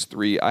a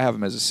 6'3". I have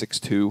him as a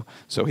 6'2",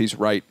 so he's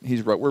right.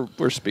 He's right.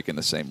 We're speaking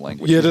the same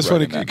language. Yeah, that's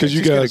funny because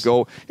you guys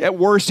go at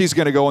worst. He's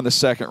going to go in the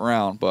second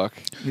round, Buck.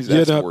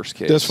 That's the worst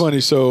case. That's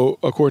funny. So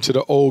according to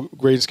the old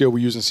grading scale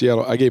we use in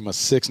Seattle, I gave him a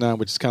 6'9",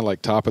 which is kind of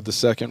like top of the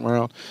second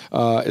round.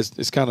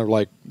 It's kind of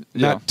like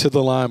not to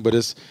the line, but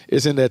it's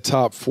in that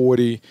top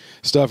 40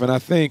 stuff. And I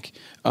think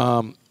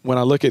when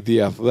I look at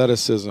the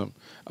athleticism,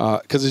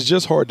 because it's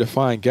just hard to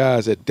find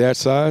guys at that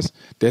size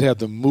that have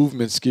the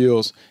movement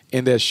skills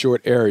in that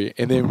short area.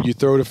 And then you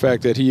throw the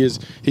fact that he is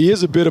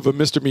a bit of a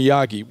Mr.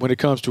 Miyagi when it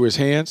comes to his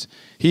hands.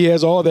 He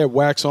has all that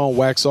wax on,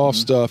 wax off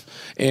stuff.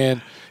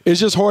 And it's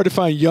just hard to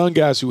find young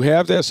guys who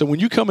have that. So when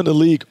you come in the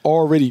league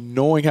already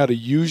knowing how to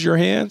use your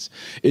hands,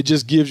 it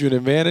just gives you an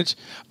advantage.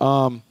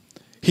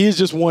 He is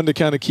just one to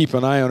kind of keep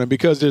an eye on him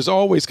because there's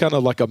always kind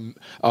of like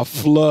a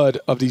flood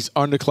of these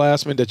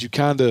underclassmen that you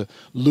kind of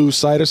lose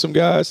sight of some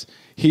guys.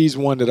 He's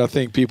one that I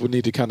think people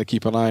need to kind of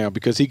keep an eye on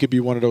because he could be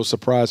one of those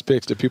surprise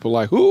picks that people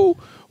are like, who,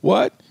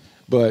 what?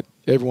 But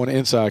everyone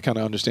inside kind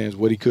of understands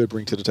what he could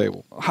bring to the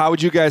table. How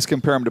would you guys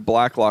compare him to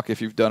Blacklock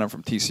if you've done him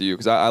from TCU?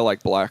 Because I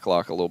like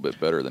Blacklock a little bit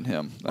better than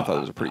him. I thought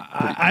there was a pretty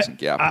decent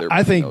gap there.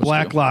 I think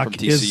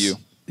Blacklock is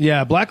 –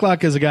 yeah,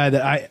 Blacklock is a guy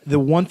that the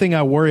one thing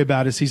I worry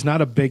about is he's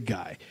not a big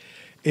guy.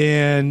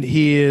 And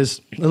he is,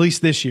 at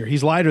least this year,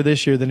 he's lighter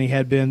this year than he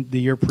had been the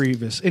year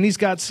previous. And he's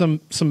got some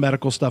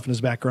medical stuff in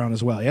his background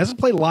as well. He hasn't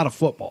played a lot of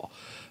football,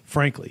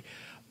 frankly.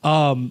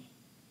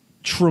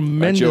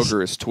 Tremendous. That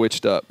Joker is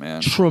twitched up,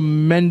 man.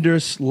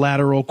 Tremendous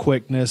lateral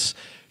quickness,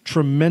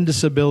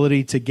 tremendous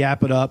ability to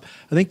gap it up.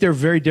 I think they're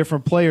very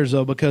different players,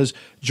 though, because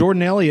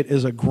Jordan Elliott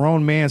is a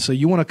grown man, so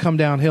you want to come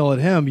downhill at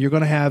him, you're going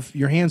to have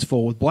your hands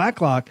full. With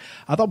Blacklock,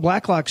 I thought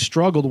Blacklock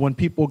struggled when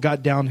people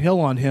got downhill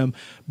on him,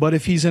 but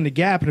if he's in the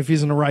gap and if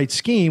he's in the right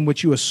scheme,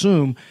 which you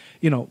assume,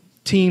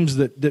 teams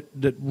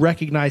that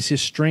recognize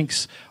his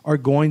strengths are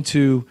going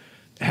to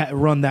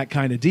run that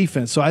kind of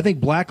defense. So I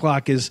think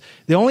Blacklock is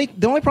the only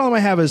problem I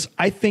have is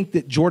I think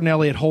that Jordan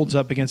Elliott holds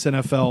up against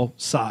NFL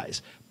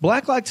size.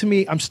 Blacklock, to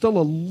me, I'm still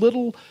a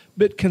little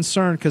bit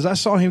concerned because I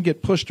saw him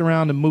get pushed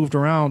around and moved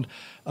around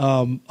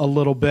a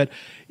little bit.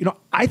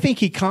 I think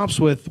he comps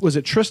with, was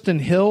it Tristan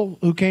Hill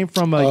who came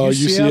from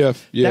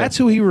UCF? Yeah. That's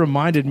who he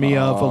reminded me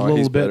of a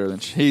little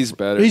bit. He's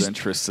better than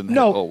Tristan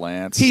Hill,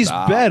 Lance. He's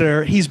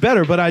better,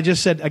 but I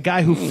just said a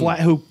guy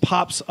who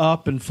pops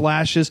up and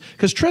flashes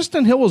because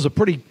Tristan Hill was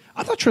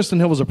I thought Tristan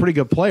Hill was a pretty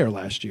good player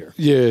last year.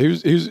 Yeah, he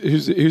was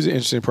an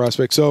interesting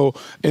prospect. So,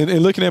 and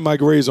looking at my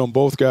grades on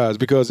both guys,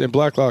 because in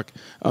Blacklock,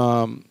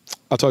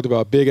 I talked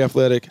about big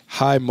athletic,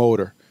 high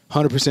motor,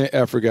 100%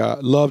 effort guy.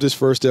 Loved his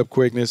first step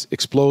quickness,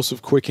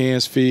 explosive, quick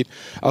hands, feet.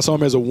 I saw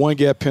him as a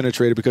one-gap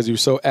penetrator because he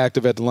was so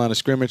active at the line of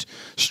scrimmage.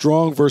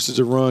 Strong versus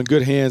a run,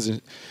 good hands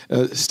and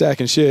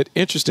stacking shit.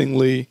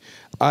 Interestingly,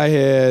 I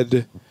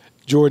had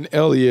Jordan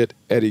Elliott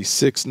at a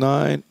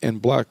 6'9"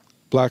 and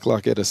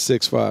Blacklock at a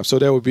 6'5". So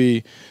that would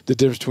be the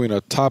difference between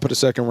a top of the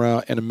second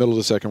round and the middle of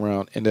the second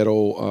round in that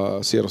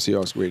old Seattle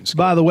Seahawks grading scale.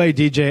 By the way,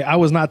 DJ, I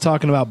was not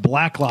talking about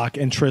Blacklock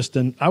and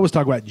Tristan. I was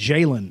talking about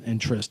Jalen and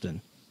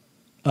Tristan.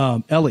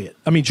 Jordan Elliott.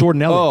 I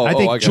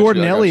think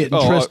Jordan Elliott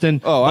and Tristan. I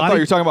thought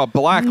you were talking about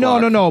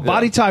Blacklock. No. Yeah.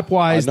 Body type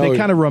wise, they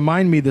kind of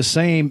remind me the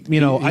same.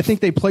 I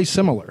think they play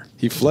similar.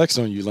 He flexed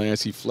on you,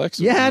 Lance. He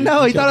flexed on you. Yeah,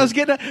 no, he thought I was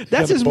getting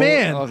that's his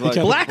man.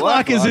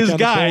 Blacklock is his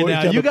guy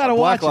now. You got to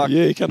watch it.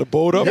 Yeah, he kind of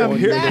bowled up on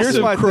you.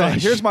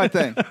 Here's my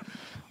thing.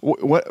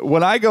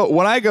 When I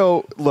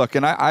go look,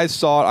 and I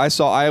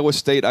saw Iowa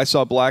State, I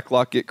saw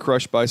Blacklock get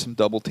crushed by some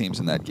double teams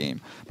in that game.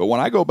 But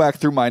when I go back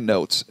through my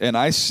notes and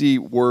I see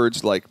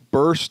words like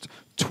burst,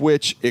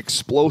 twitch,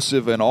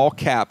 explosive in all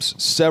caps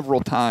several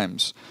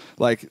times,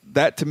 like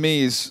that to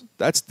me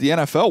that's the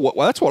NFL.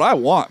 That's what I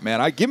want,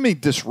 man. Give me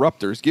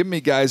disruptors. Give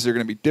me guys that are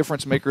going to be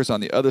difference makers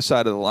on the other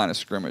side of the line of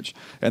scrimmage.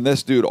 And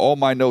this dude, all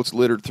my notes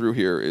littered through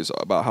here is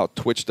about how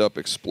twitched up,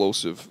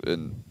 explosive,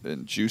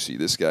 and juicy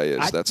this guy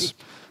is.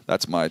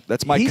 That's my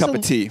cup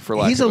of tea, for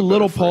lack of a better phrase. He's a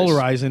little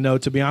polarizing, though,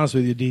 to be honest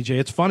with you, DJ.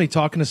 It's funny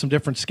talking to some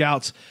different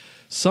scouts.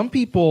 Some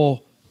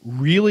people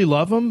really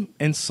love him,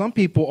 and some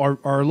people are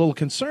a little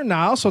concerned.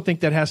 Now, I also think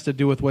that has to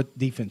do with what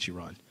defense you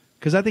run,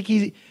 because I think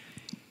he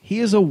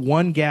is a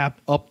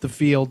one-gap,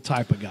 up-the-field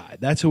type of guy.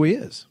 That's who he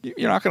is.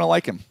 You're not going to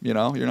like him, You're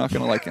not going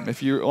to like him.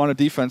 If you're on a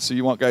defense so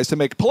you want guys to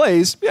make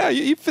plays,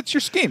 he fits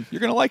your scheme.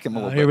 You're going to like him a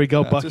little bit. Here we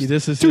go, Bucky.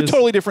 This is two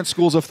totally different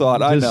schools of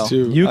thought. I know.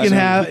 You can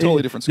have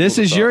totally different. This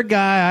is your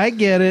guy. I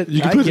get it.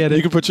 You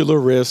can put your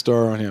little red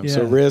star on him. Yeah.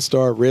 So red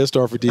star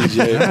for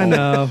DJ. I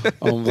know.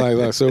 On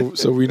Blacklock.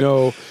 So we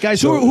know.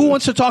 Guys, who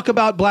wants to talk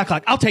about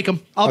Blacklock? I'll take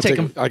him. I'll take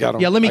him. I got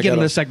him. Yeah, let me get in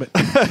this segment.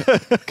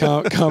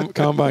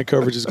 Combine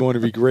coverage is going to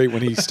be great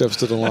when he steps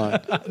to the line.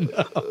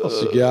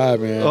 That's your guy,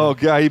 man. Oh,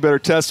 guy, you better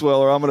test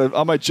well, or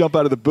I might jump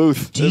out of the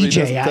booth.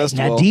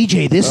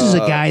 DJ, this is a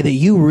guy that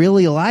you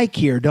really like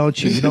here,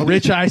 don't you? You know,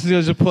 Rich Eisen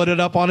is going to put it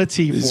up on a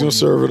tee. He's going to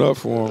serve it up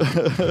for him.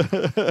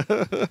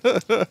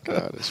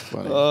 God, it's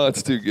funny. Oh,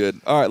 it's too good.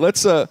 All right,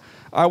 let's.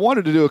 I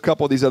wanted to do a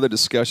couple of these other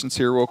discussions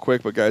here real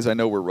quick, but guys, I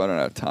know we're running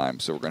out of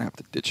time, so we're going to have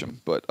to ditch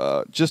them. But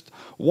just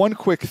one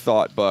quick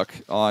thought, Buck,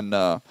 on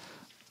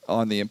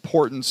the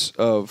importance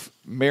of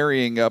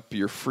marrying up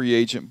your free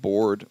agent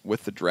board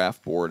with the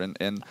draft board,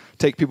 and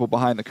take people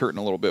behind the curtain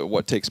a little bit of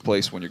what takes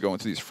place when you're going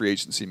through these free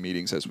agency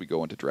meetings as we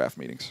go into draft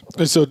meetings.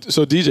 And so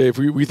DJ, if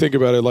we think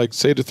about it, like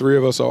say the three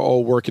of us are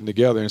all working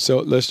together, and so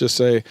let's just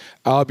say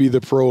I'll be the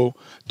pro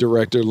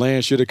director,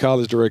 Lance, you're the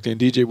college director, and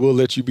DJ, we'll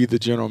let you be the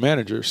general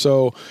manager.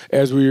 So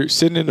as we're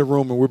sitting in the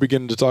room and we're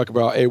beginning to talk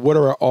about, hey, what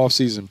are our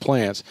off-season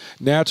plans?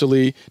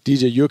 Naturally,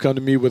 DJ, you'll come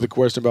to me with a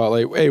question about,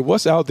 like, hey,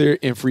 what's out there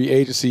in free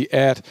agency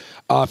at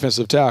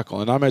offensive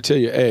tackle? And I'm going to tell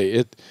you,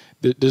 hey,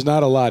 there's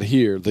not a lot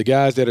here. The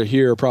guys that are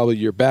here are probably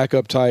your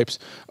backup types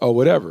or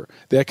whatever.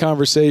 That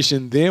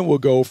conversation then will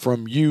go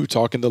from you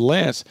talking to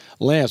Lance.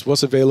 Lance,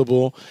 what's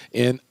available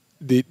in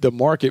the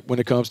market when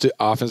it comes to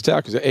offensive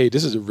tackles? Hey,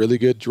 this is a really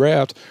good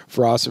draft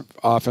for us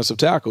offensive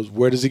tackles.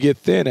 Where does it get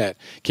thin at?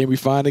 Can we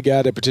find a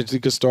guy that potentially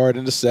could start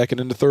in the second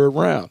and the third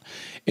round?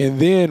 And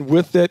then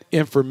with that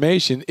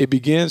information, it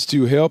begins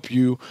to help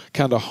you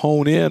kind of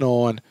hone in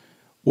on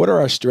what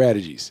are our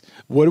strategies?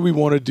 What do we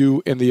want to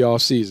do in the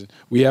offseason?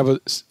 We have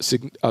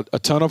a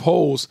ton of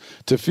holes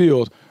to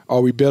fill.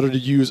 Are we better to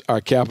use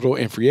our capital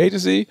in free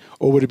agency,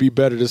 or would it be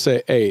better to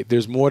say, hey,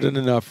 there's more than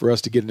enough for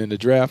us to get in the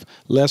draft.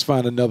 Let's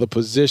find another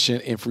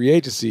position in free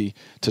agency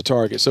to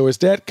target. So it's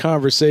that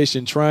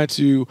conversation trying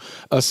to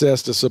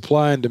assess the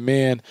supply and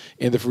demand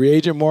in the free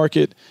agent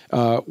market,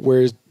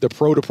 where the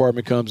pro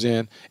department comes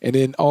in, and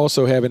then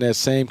also having that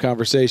same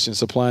conversation,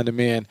 supply and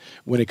demand,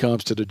 when it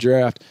comes to the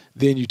draft.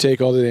 Then you take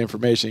all of that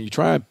information, you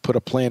try and put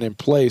a plan in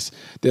place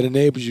that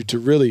enables you to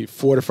really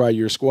fortify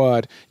your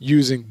squad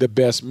using the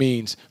best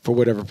means for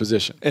whatever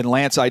position. And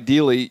Lance,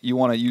 ideally, you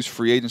want to use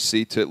free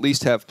agency to at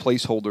least have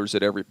placeholders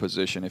at every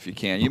position if you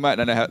can. You might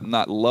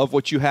not love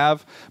what you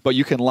have, but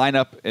you can line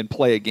up and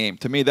play a game.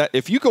 To me, that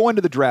if you go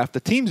into the draft,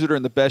 the teams that are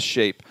in the best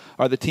shape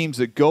are the teams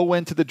that go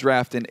into the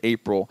draft in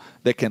April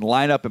that can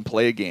line up and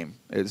play a game.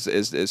 As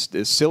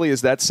silly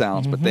as that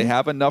sounds, but they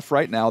have enough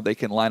right now they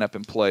can line up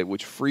and play,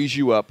 which frees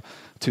you up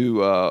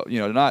to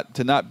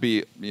not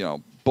be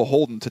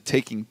beholden to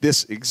taking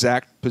this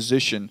exact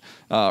position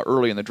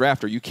early in the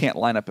draft, or you can't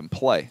line up and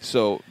play.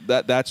 So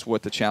that's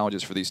what the challenge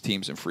is for these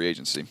teams in free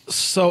agency.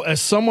 So as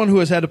someone who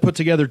has had to put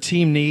together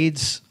team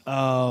needs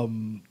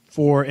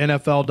for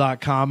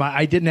NFL.com,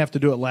 I didn't have to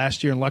do it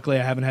last year, and luckily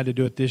I haven't had to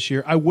do it this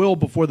year. I will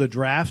before the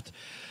draft,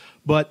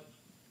 but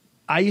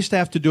I used to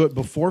have to do it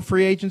before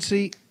free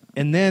agency.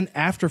 And then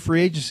after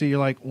free agency, you're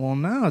like, well,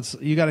 now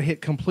you got to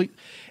hit complete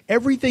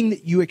everything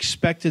that you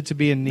expected to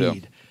be a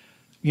need.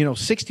 Yeah.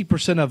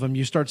 60% of them,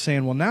 you start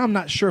saying, well, now I'm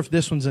not sure if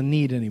this one's a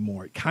need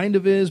anymore. It kind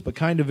of is, but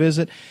kind of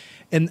isn't.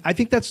 And I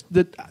think that's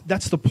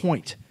the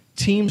point.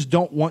 Teams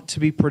don't want to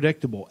be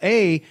predictable.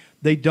 They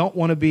don't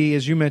want to be,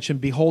 as you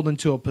mentioned, beholden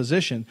to a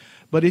position.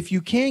 But if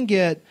you can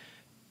get,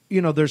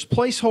 there's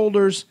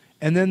placeholders,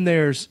 and then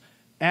there's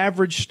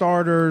average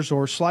starters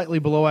or slightly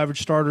below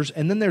average starters,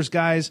 and then there's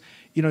guys,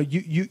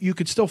 you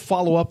could still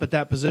follow up at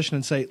that position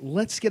and say,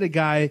 let's get a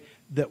guy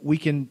that we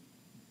can,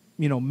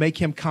 make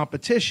him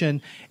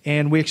competition,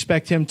 and we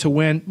expect him to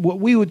win what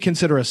we would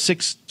consider a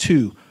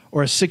 6'2"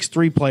 or a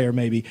 6'3" player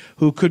maybe,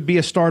 who could be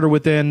a starter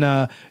within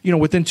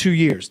 2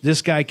 years.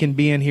 This guy can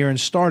be in here and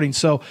starting.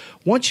 So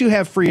once you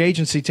have free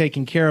agency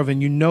taken care of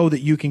and you know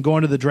that you can go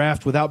into the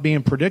draft without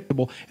being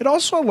predictable, it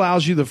also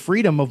allows you the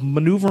freedom of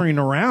maneuvering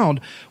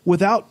around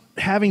without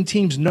having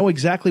teams know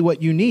exactly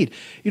what you need.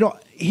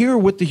 Here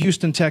with the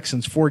Houston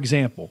Texans, for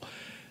example,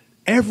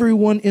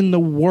 everyone in the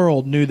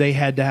world knew they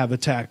had to have a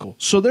tackle.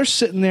 So they're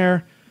sitting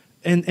there,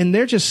 and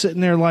they're just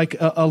sitting there like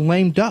a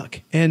lame duck.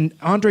 And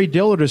Andre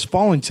Dillard is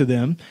falling to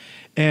them.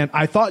 And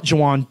I thought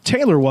Jawan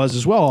Taylor was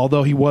as well,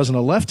 although he wasn't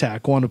a left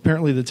tackle. And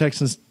apparently the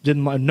Texans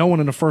didn't like, no one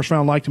in the first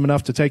round liked him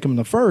enough to take him in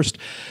the first.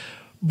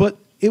 But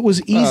it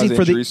was easy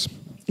for injuries.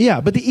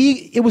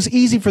 It was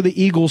easy for the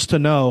Eagles to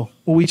know,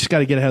 well, we just got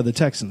to get ahead of the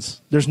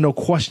Texans. There's no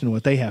question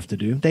what they have to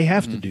do. They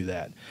have to do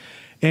that.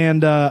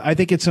 And I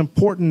think it's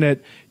important that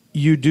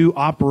you do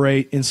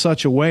operate in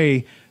such a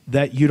way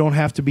that you don't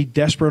have to be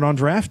desperate on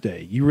draft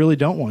day. You really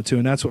don't want to,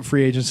 and that's what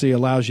free agency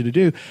allows you to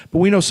do. But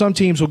we know some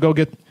teams will go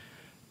get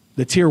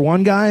the Tier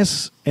 1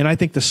 guys, and I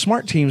think the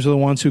smart teams are the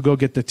ones who go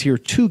get the Tier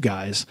 2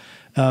 guys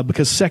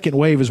because second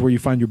wave is where you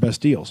find your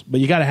best deals. But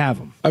you got to have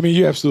them. I mean,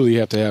 you absolutely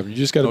have to have them. You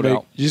just got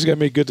to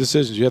make good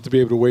decisions. You have to be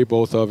able to weigh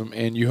both of them,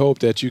 and you hope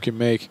that you can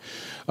make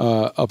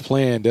a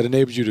plan that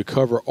enables you to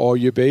cover all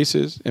your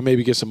bases and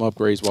maybe get some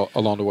upgrades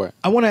along the way.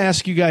 I want to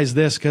ask you guys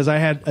this because I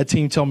had a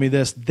team tell me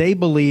this. They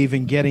believe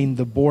in getting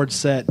the board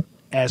set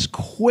as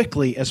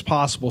quickly as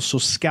possible so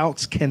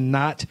scouts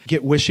cannot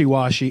get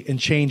wishy-washy and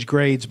change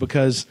grades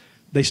because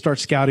they start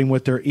scouting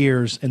with their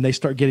ears and they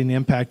start getting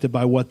impacted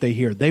by what they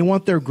hear. They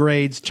want their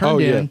grades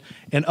turned in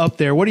and up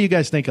there. What do you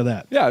guys think of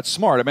that? Yeah, it's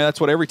smart. I mean,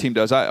 that's what every team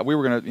does. We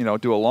were going to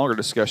do a longer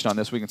discussion on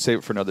this. We can save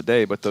it for another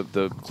day. But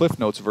the Cliff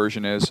Notes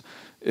version is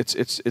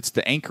it's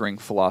the anchoring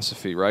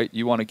philosophy, right?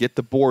 You want to get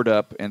the board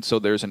up, and so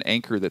there's an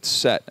anchor that's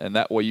set, and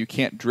that way you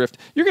can't drift.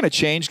 You're going to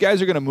change.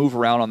 Guys are going to move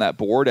around on that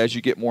board as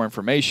you get more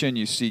information.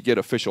 You get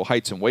official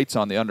heights and weights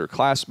on the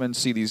underclassmen,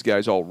 see these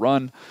guys all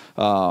run,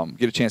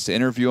 get a chance to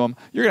interview them.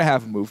 You're going to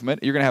have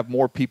movement. You're going to have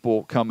more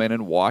people come in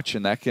and watch,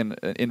 and that can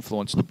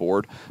influence the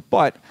board.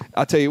 But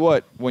I'll tell you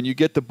what, when you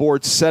get the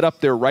board set up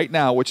there right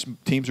now, which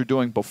teams are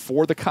doing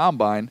before the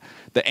combine,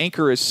 the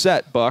anchor is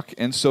set, Buck,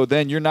 and so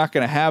then you're not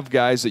going to have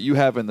guys that you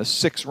have in the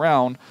 6th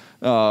round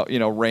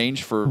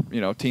range for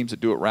teams that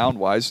do it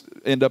round-wise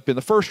end up in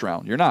the 1st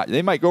round. You're not.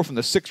 They might go from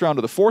the 6th round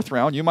to the 4th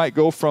round. You might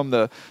go from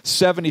the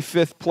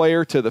 75th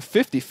player to the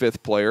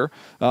 55th player,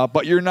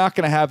 but you're not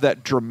going to have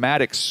that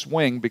dramatic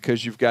swing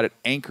because you've got it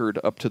anchored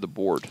up to the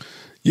board.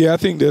 Yeah, I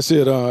think that's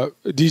it.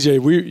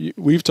 DJ,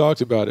 we've talked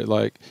about it.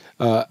 Like,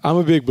 I'm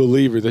a big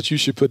believer that you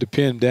should put the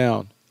pen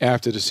down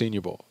after the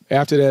Senior Bowl.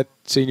 After that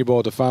Senior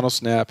Bowl, the final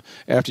snap,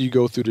 after you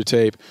go through the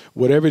tape,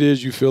 whatever it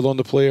is you feel on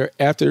the player,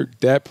 after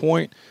that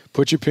point,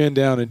 put your pen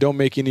down and don't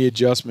make any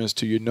adjustments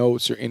to your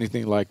notes or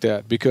anything like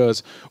that.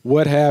 Because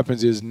what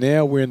happens is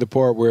now we're in the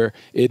part where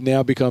it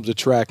now becomes a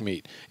track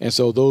meet. And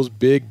so those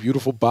big,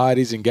 beautiful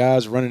bodies and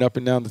guys running up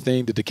and down the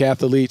thing, the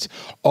decathletes,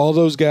 all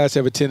those guys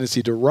have a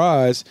tendency to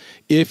rise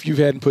if you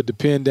hadn't put the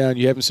pen down,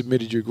 you haven't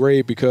submitted your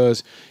grade,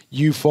 because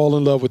you fall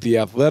in love with the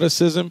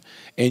athleticism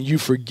and you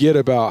forget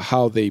about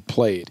how they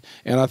played.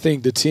 And I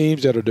think the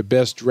teams that are the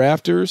best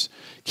drafters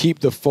keep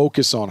the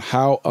focus on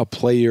how a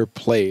player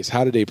plays.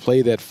 How did they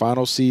play that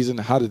final season?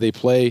 How did they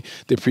play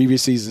the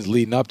previous seasons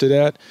leading up to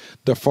that?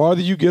 The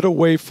farther you get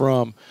away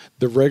from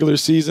the regular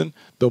season,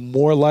 the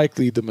more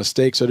likely the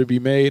mistakes are to be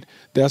made.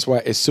 That's why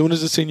as soon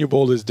as the Senior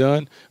Bowl is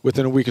done,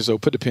 within a week or so,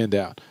 put the pen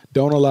down.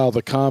 Don't allow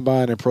the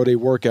combine and pro day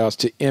workouts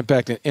to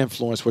impact and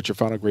influence what your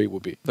final grade will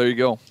be. There you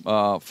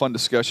go. Fun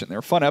discussion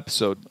there. Fun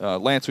episode.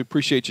 Lance, we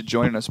appreciate you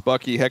joining us.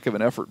 Bucky, heck of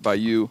an effort by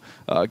you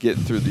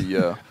getting through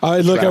the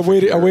I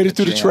waited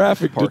through the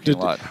traffic. Parking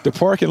lot. The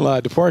parking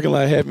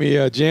lot had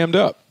me jammed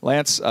up.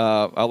 Lance,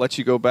 I'll let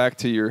you go back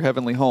to your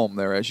heavenly home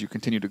there as you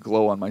continue to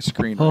glow on my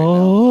screen right now.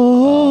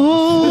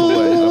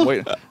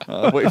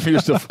 I'm waiting for you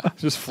to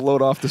just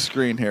float off the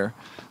screen here.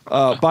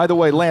 By the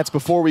way, Lance,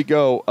 before we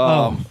go,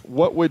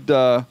 what would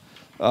can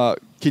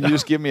you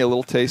just give me a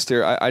little taste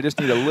here? I just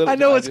need a little. I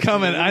know it's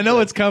coming.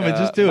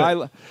 Just do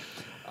it.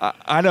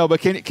 I know,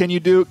 but can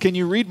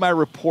you read my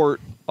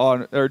report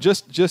on, or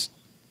just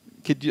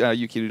could you?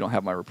 You don't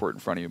have my report in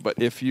front of you, but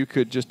if you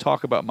could just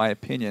talk about my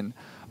opinion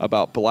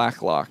about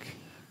Blacklock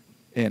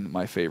in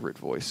my favorite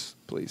voice,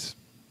 please.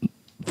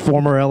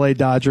 Former L.A.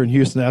 Dodger and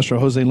Houston Astro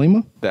Jose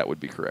Lima? That would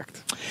be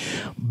correct.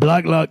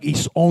 Blacklock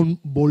is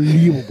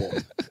unbelievable.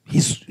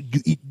 He's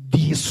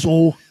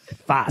so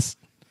fast.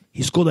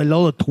 He's got a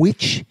lot of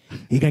twitch.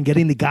 He can get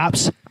in the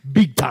gaps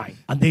big time.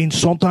 And then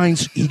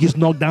sometimes he gets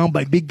knocked down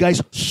by big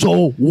guys.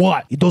 So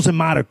what? It doesn't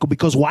matter.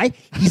 Because why?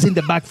 He's in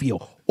the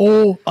backfield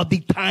all of the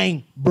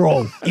time,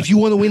 bro. If you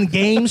want to win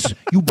games,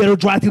 you better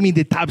draft him in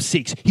the top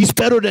 6. He's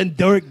better than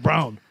Derek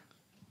Brown.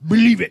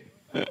 Believe it.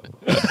 It's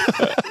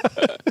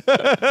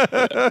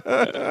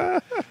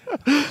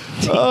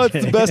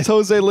the best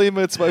Jose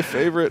Lima. It's my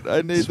favorite.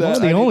 I need that. One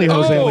of the only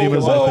Jose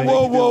Limas.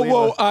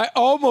 Whoa! I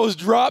almost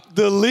dropped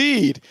the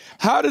lead.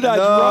 How did I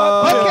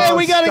drop it? Okay,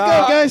 we gotta go,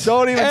 guys.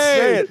 Don't even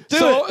say it.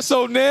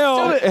 So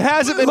now it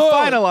hasn't been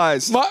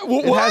finalized.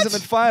 It hasn't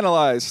been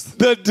finalized.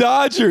 The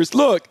Dodgers.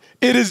 Look,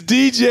 it is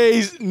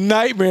DJ's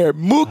nightmare.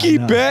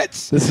 Mookie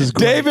Betts. This is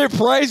great. David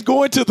Price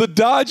going to the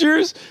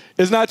Dodgers.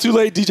 It's not too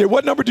late, DJ.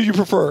 What number do you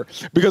prefer?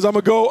 Because I'm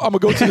gonna go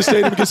to the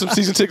stadium and get some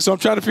season tickets. So I'm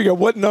trying to figure out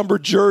what number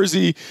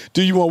jersey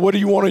do you want? What do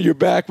you want on your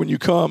back when you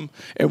come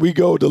and we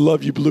go the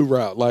Love You Blue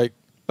route? Like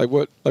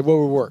what would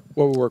work?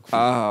 What would work for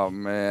you? Oh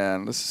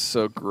man, this is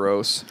so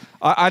gross.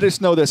 I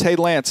just know this. Hey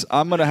Lance,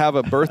 I'm gonna have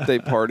a birthday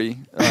party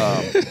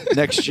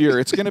next year.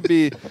 It's gonna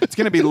be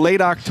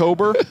late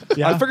October.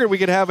 Yeah. I figured we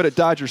could have it at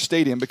Dodger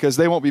Stadium because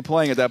they won't be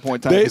playing at that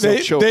point in time.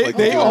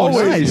 They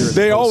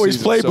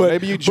always play, so but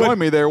maybe you join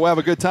me there. We'll have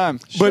a good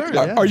time. But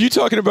are you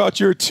talking about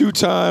your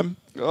 2-time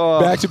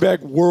back-to-back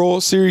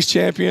World Series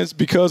champions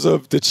because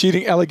of the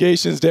cheating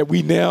allegations that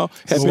we now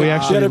have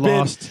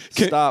been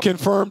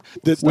confirmed?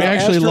 We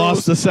actually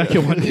lost the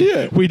second one.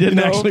 Yeah, we didn't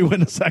actually win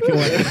the second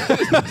one.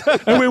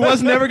 And it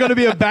was never going to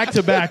be a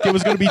back-to-back. It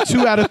was going to be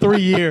 2 out of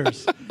 3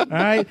 years. All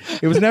right?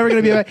 It was never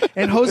going to be a back.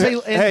 And Jose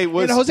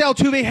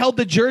Altuve held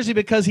the jersey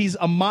because he's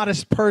a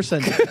modest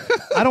person.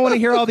 I don't want to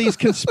hear all these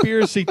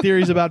conspiracy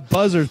theories about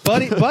buzzers.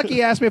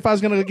 Bucky asked me if I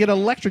was going to get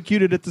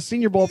electrocuted at the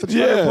Senior Bowl if it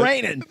started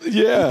raining.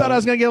 Yeah. He thought I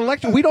was going to get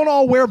electrocuted. We don't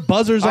all wear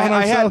buzzers on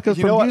ourselves because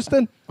from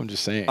Houston. I'm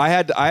just saying. I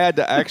had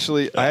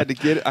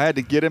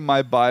to get in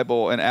my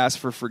Bible and ask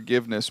for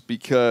forgiveness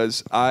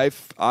because I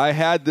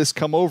had this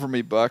come over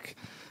me, Buck,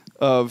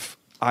 of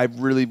I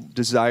really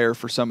desire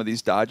for some of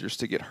these Dodgers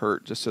to get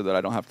hurt just so that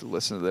I don't have to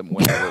listen to them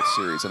win the World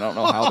Series. And I don't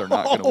know how they're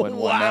not going to win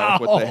one now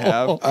with what they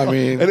have. I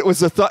mean, and it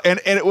was a thought, and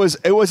it was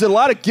a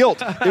lot of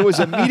guilt. It was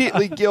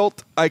immediately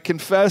guilt. I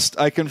confessed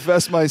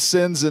my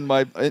sins and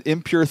my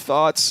impure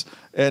thoughts.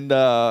 And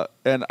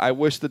I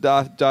wish the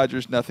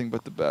Dodgers nothing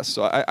but the best.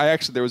 So I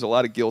actually, there was a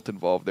lot of guilt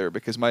involved there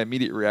because my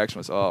immediate reaction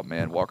was, oh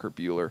man, Walker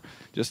Buehler,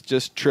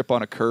 just trip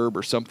on a curb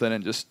or something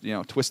and just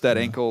twist that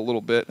ankle a little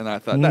bit. And I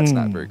thought that's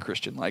not very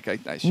Christian. Like I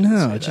shouldn't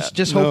say that.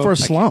 Just hope for a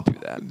slump.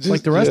 Just,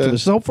 like the rest of us,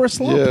 just hope for a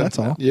slump. Yeah, that's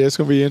all. Yeah, it's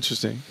gonna be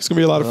interesting. It's gonna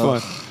be a lot of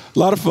fun. A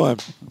lot of fun.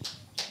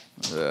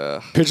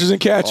 Pitchers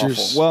and catchers.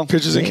 Awful. Well,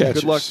 pitchers and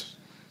catchers. Good luck.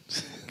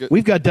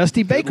 We've got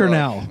Dusty Baker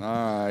now.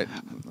 All right.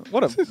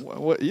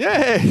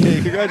 Yay!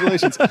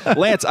 Congratulations.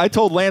 Lance, I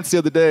told Lance the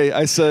other day,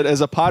 I said,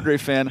 as a Padre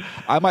fan,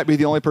 I might be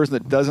the only person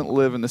that doesn't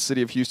live in the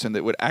city of Houston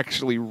that would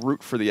actually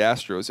root for the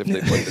Astros if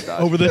they played the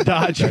Dodgers. Over the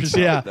Dodgers,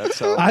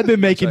 I've been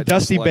making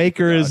Dusty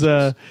Baker as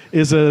a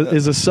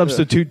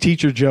substitute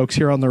teacher jokes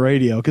here on the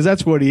radio because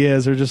that's what he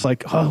is. They're just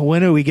like, oh,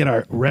 when do we get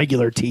our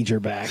regular teacher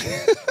back?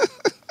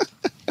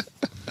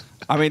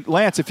 I mean,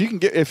 Lance, if you can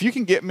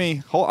get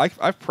me,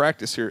 I've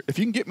practiced here. If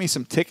you can get me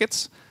some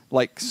tickets,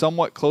 like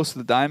somewhat close to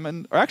the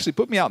diamond, or actually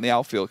put me out in the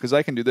outfield because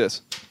I can do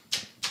this.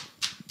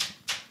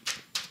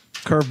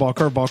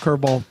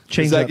 Curveball.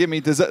 Does that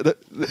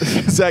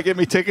give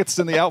me tickets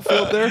in the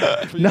outfield there?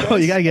 No,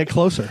 you got to get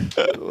closer.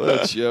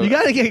 You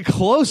got to get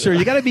closer.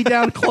 You got to be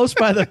down close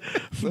by the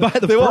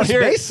first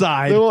base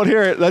side. They won't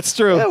hear it. That's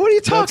true. Yeah, what are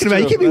you talking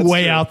about? You can't be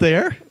way out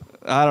there.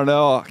 I don't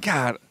know.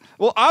 God.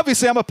 Well,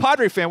 obviously, I'm a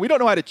Padre fan. We don't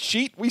know how to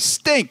cheat. We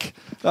stink.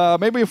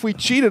 Maybe if we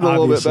cheated a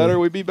little bit better,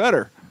 we'd be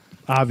better.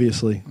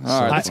 Obviously.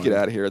 All right, let's get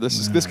out of here.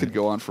 This could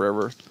go on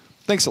forever.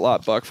 Thanks a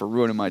lot, Buck, for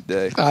ruining my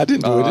day. I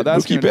didn't do it.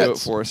 That's going to do it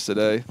for us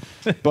today.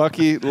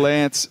 Bucky,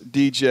 Lance,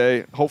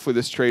 DJ, hopefully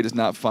this trade is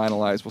not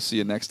finalized. We'll see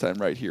you next time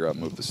right here on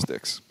Move the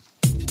Sticks.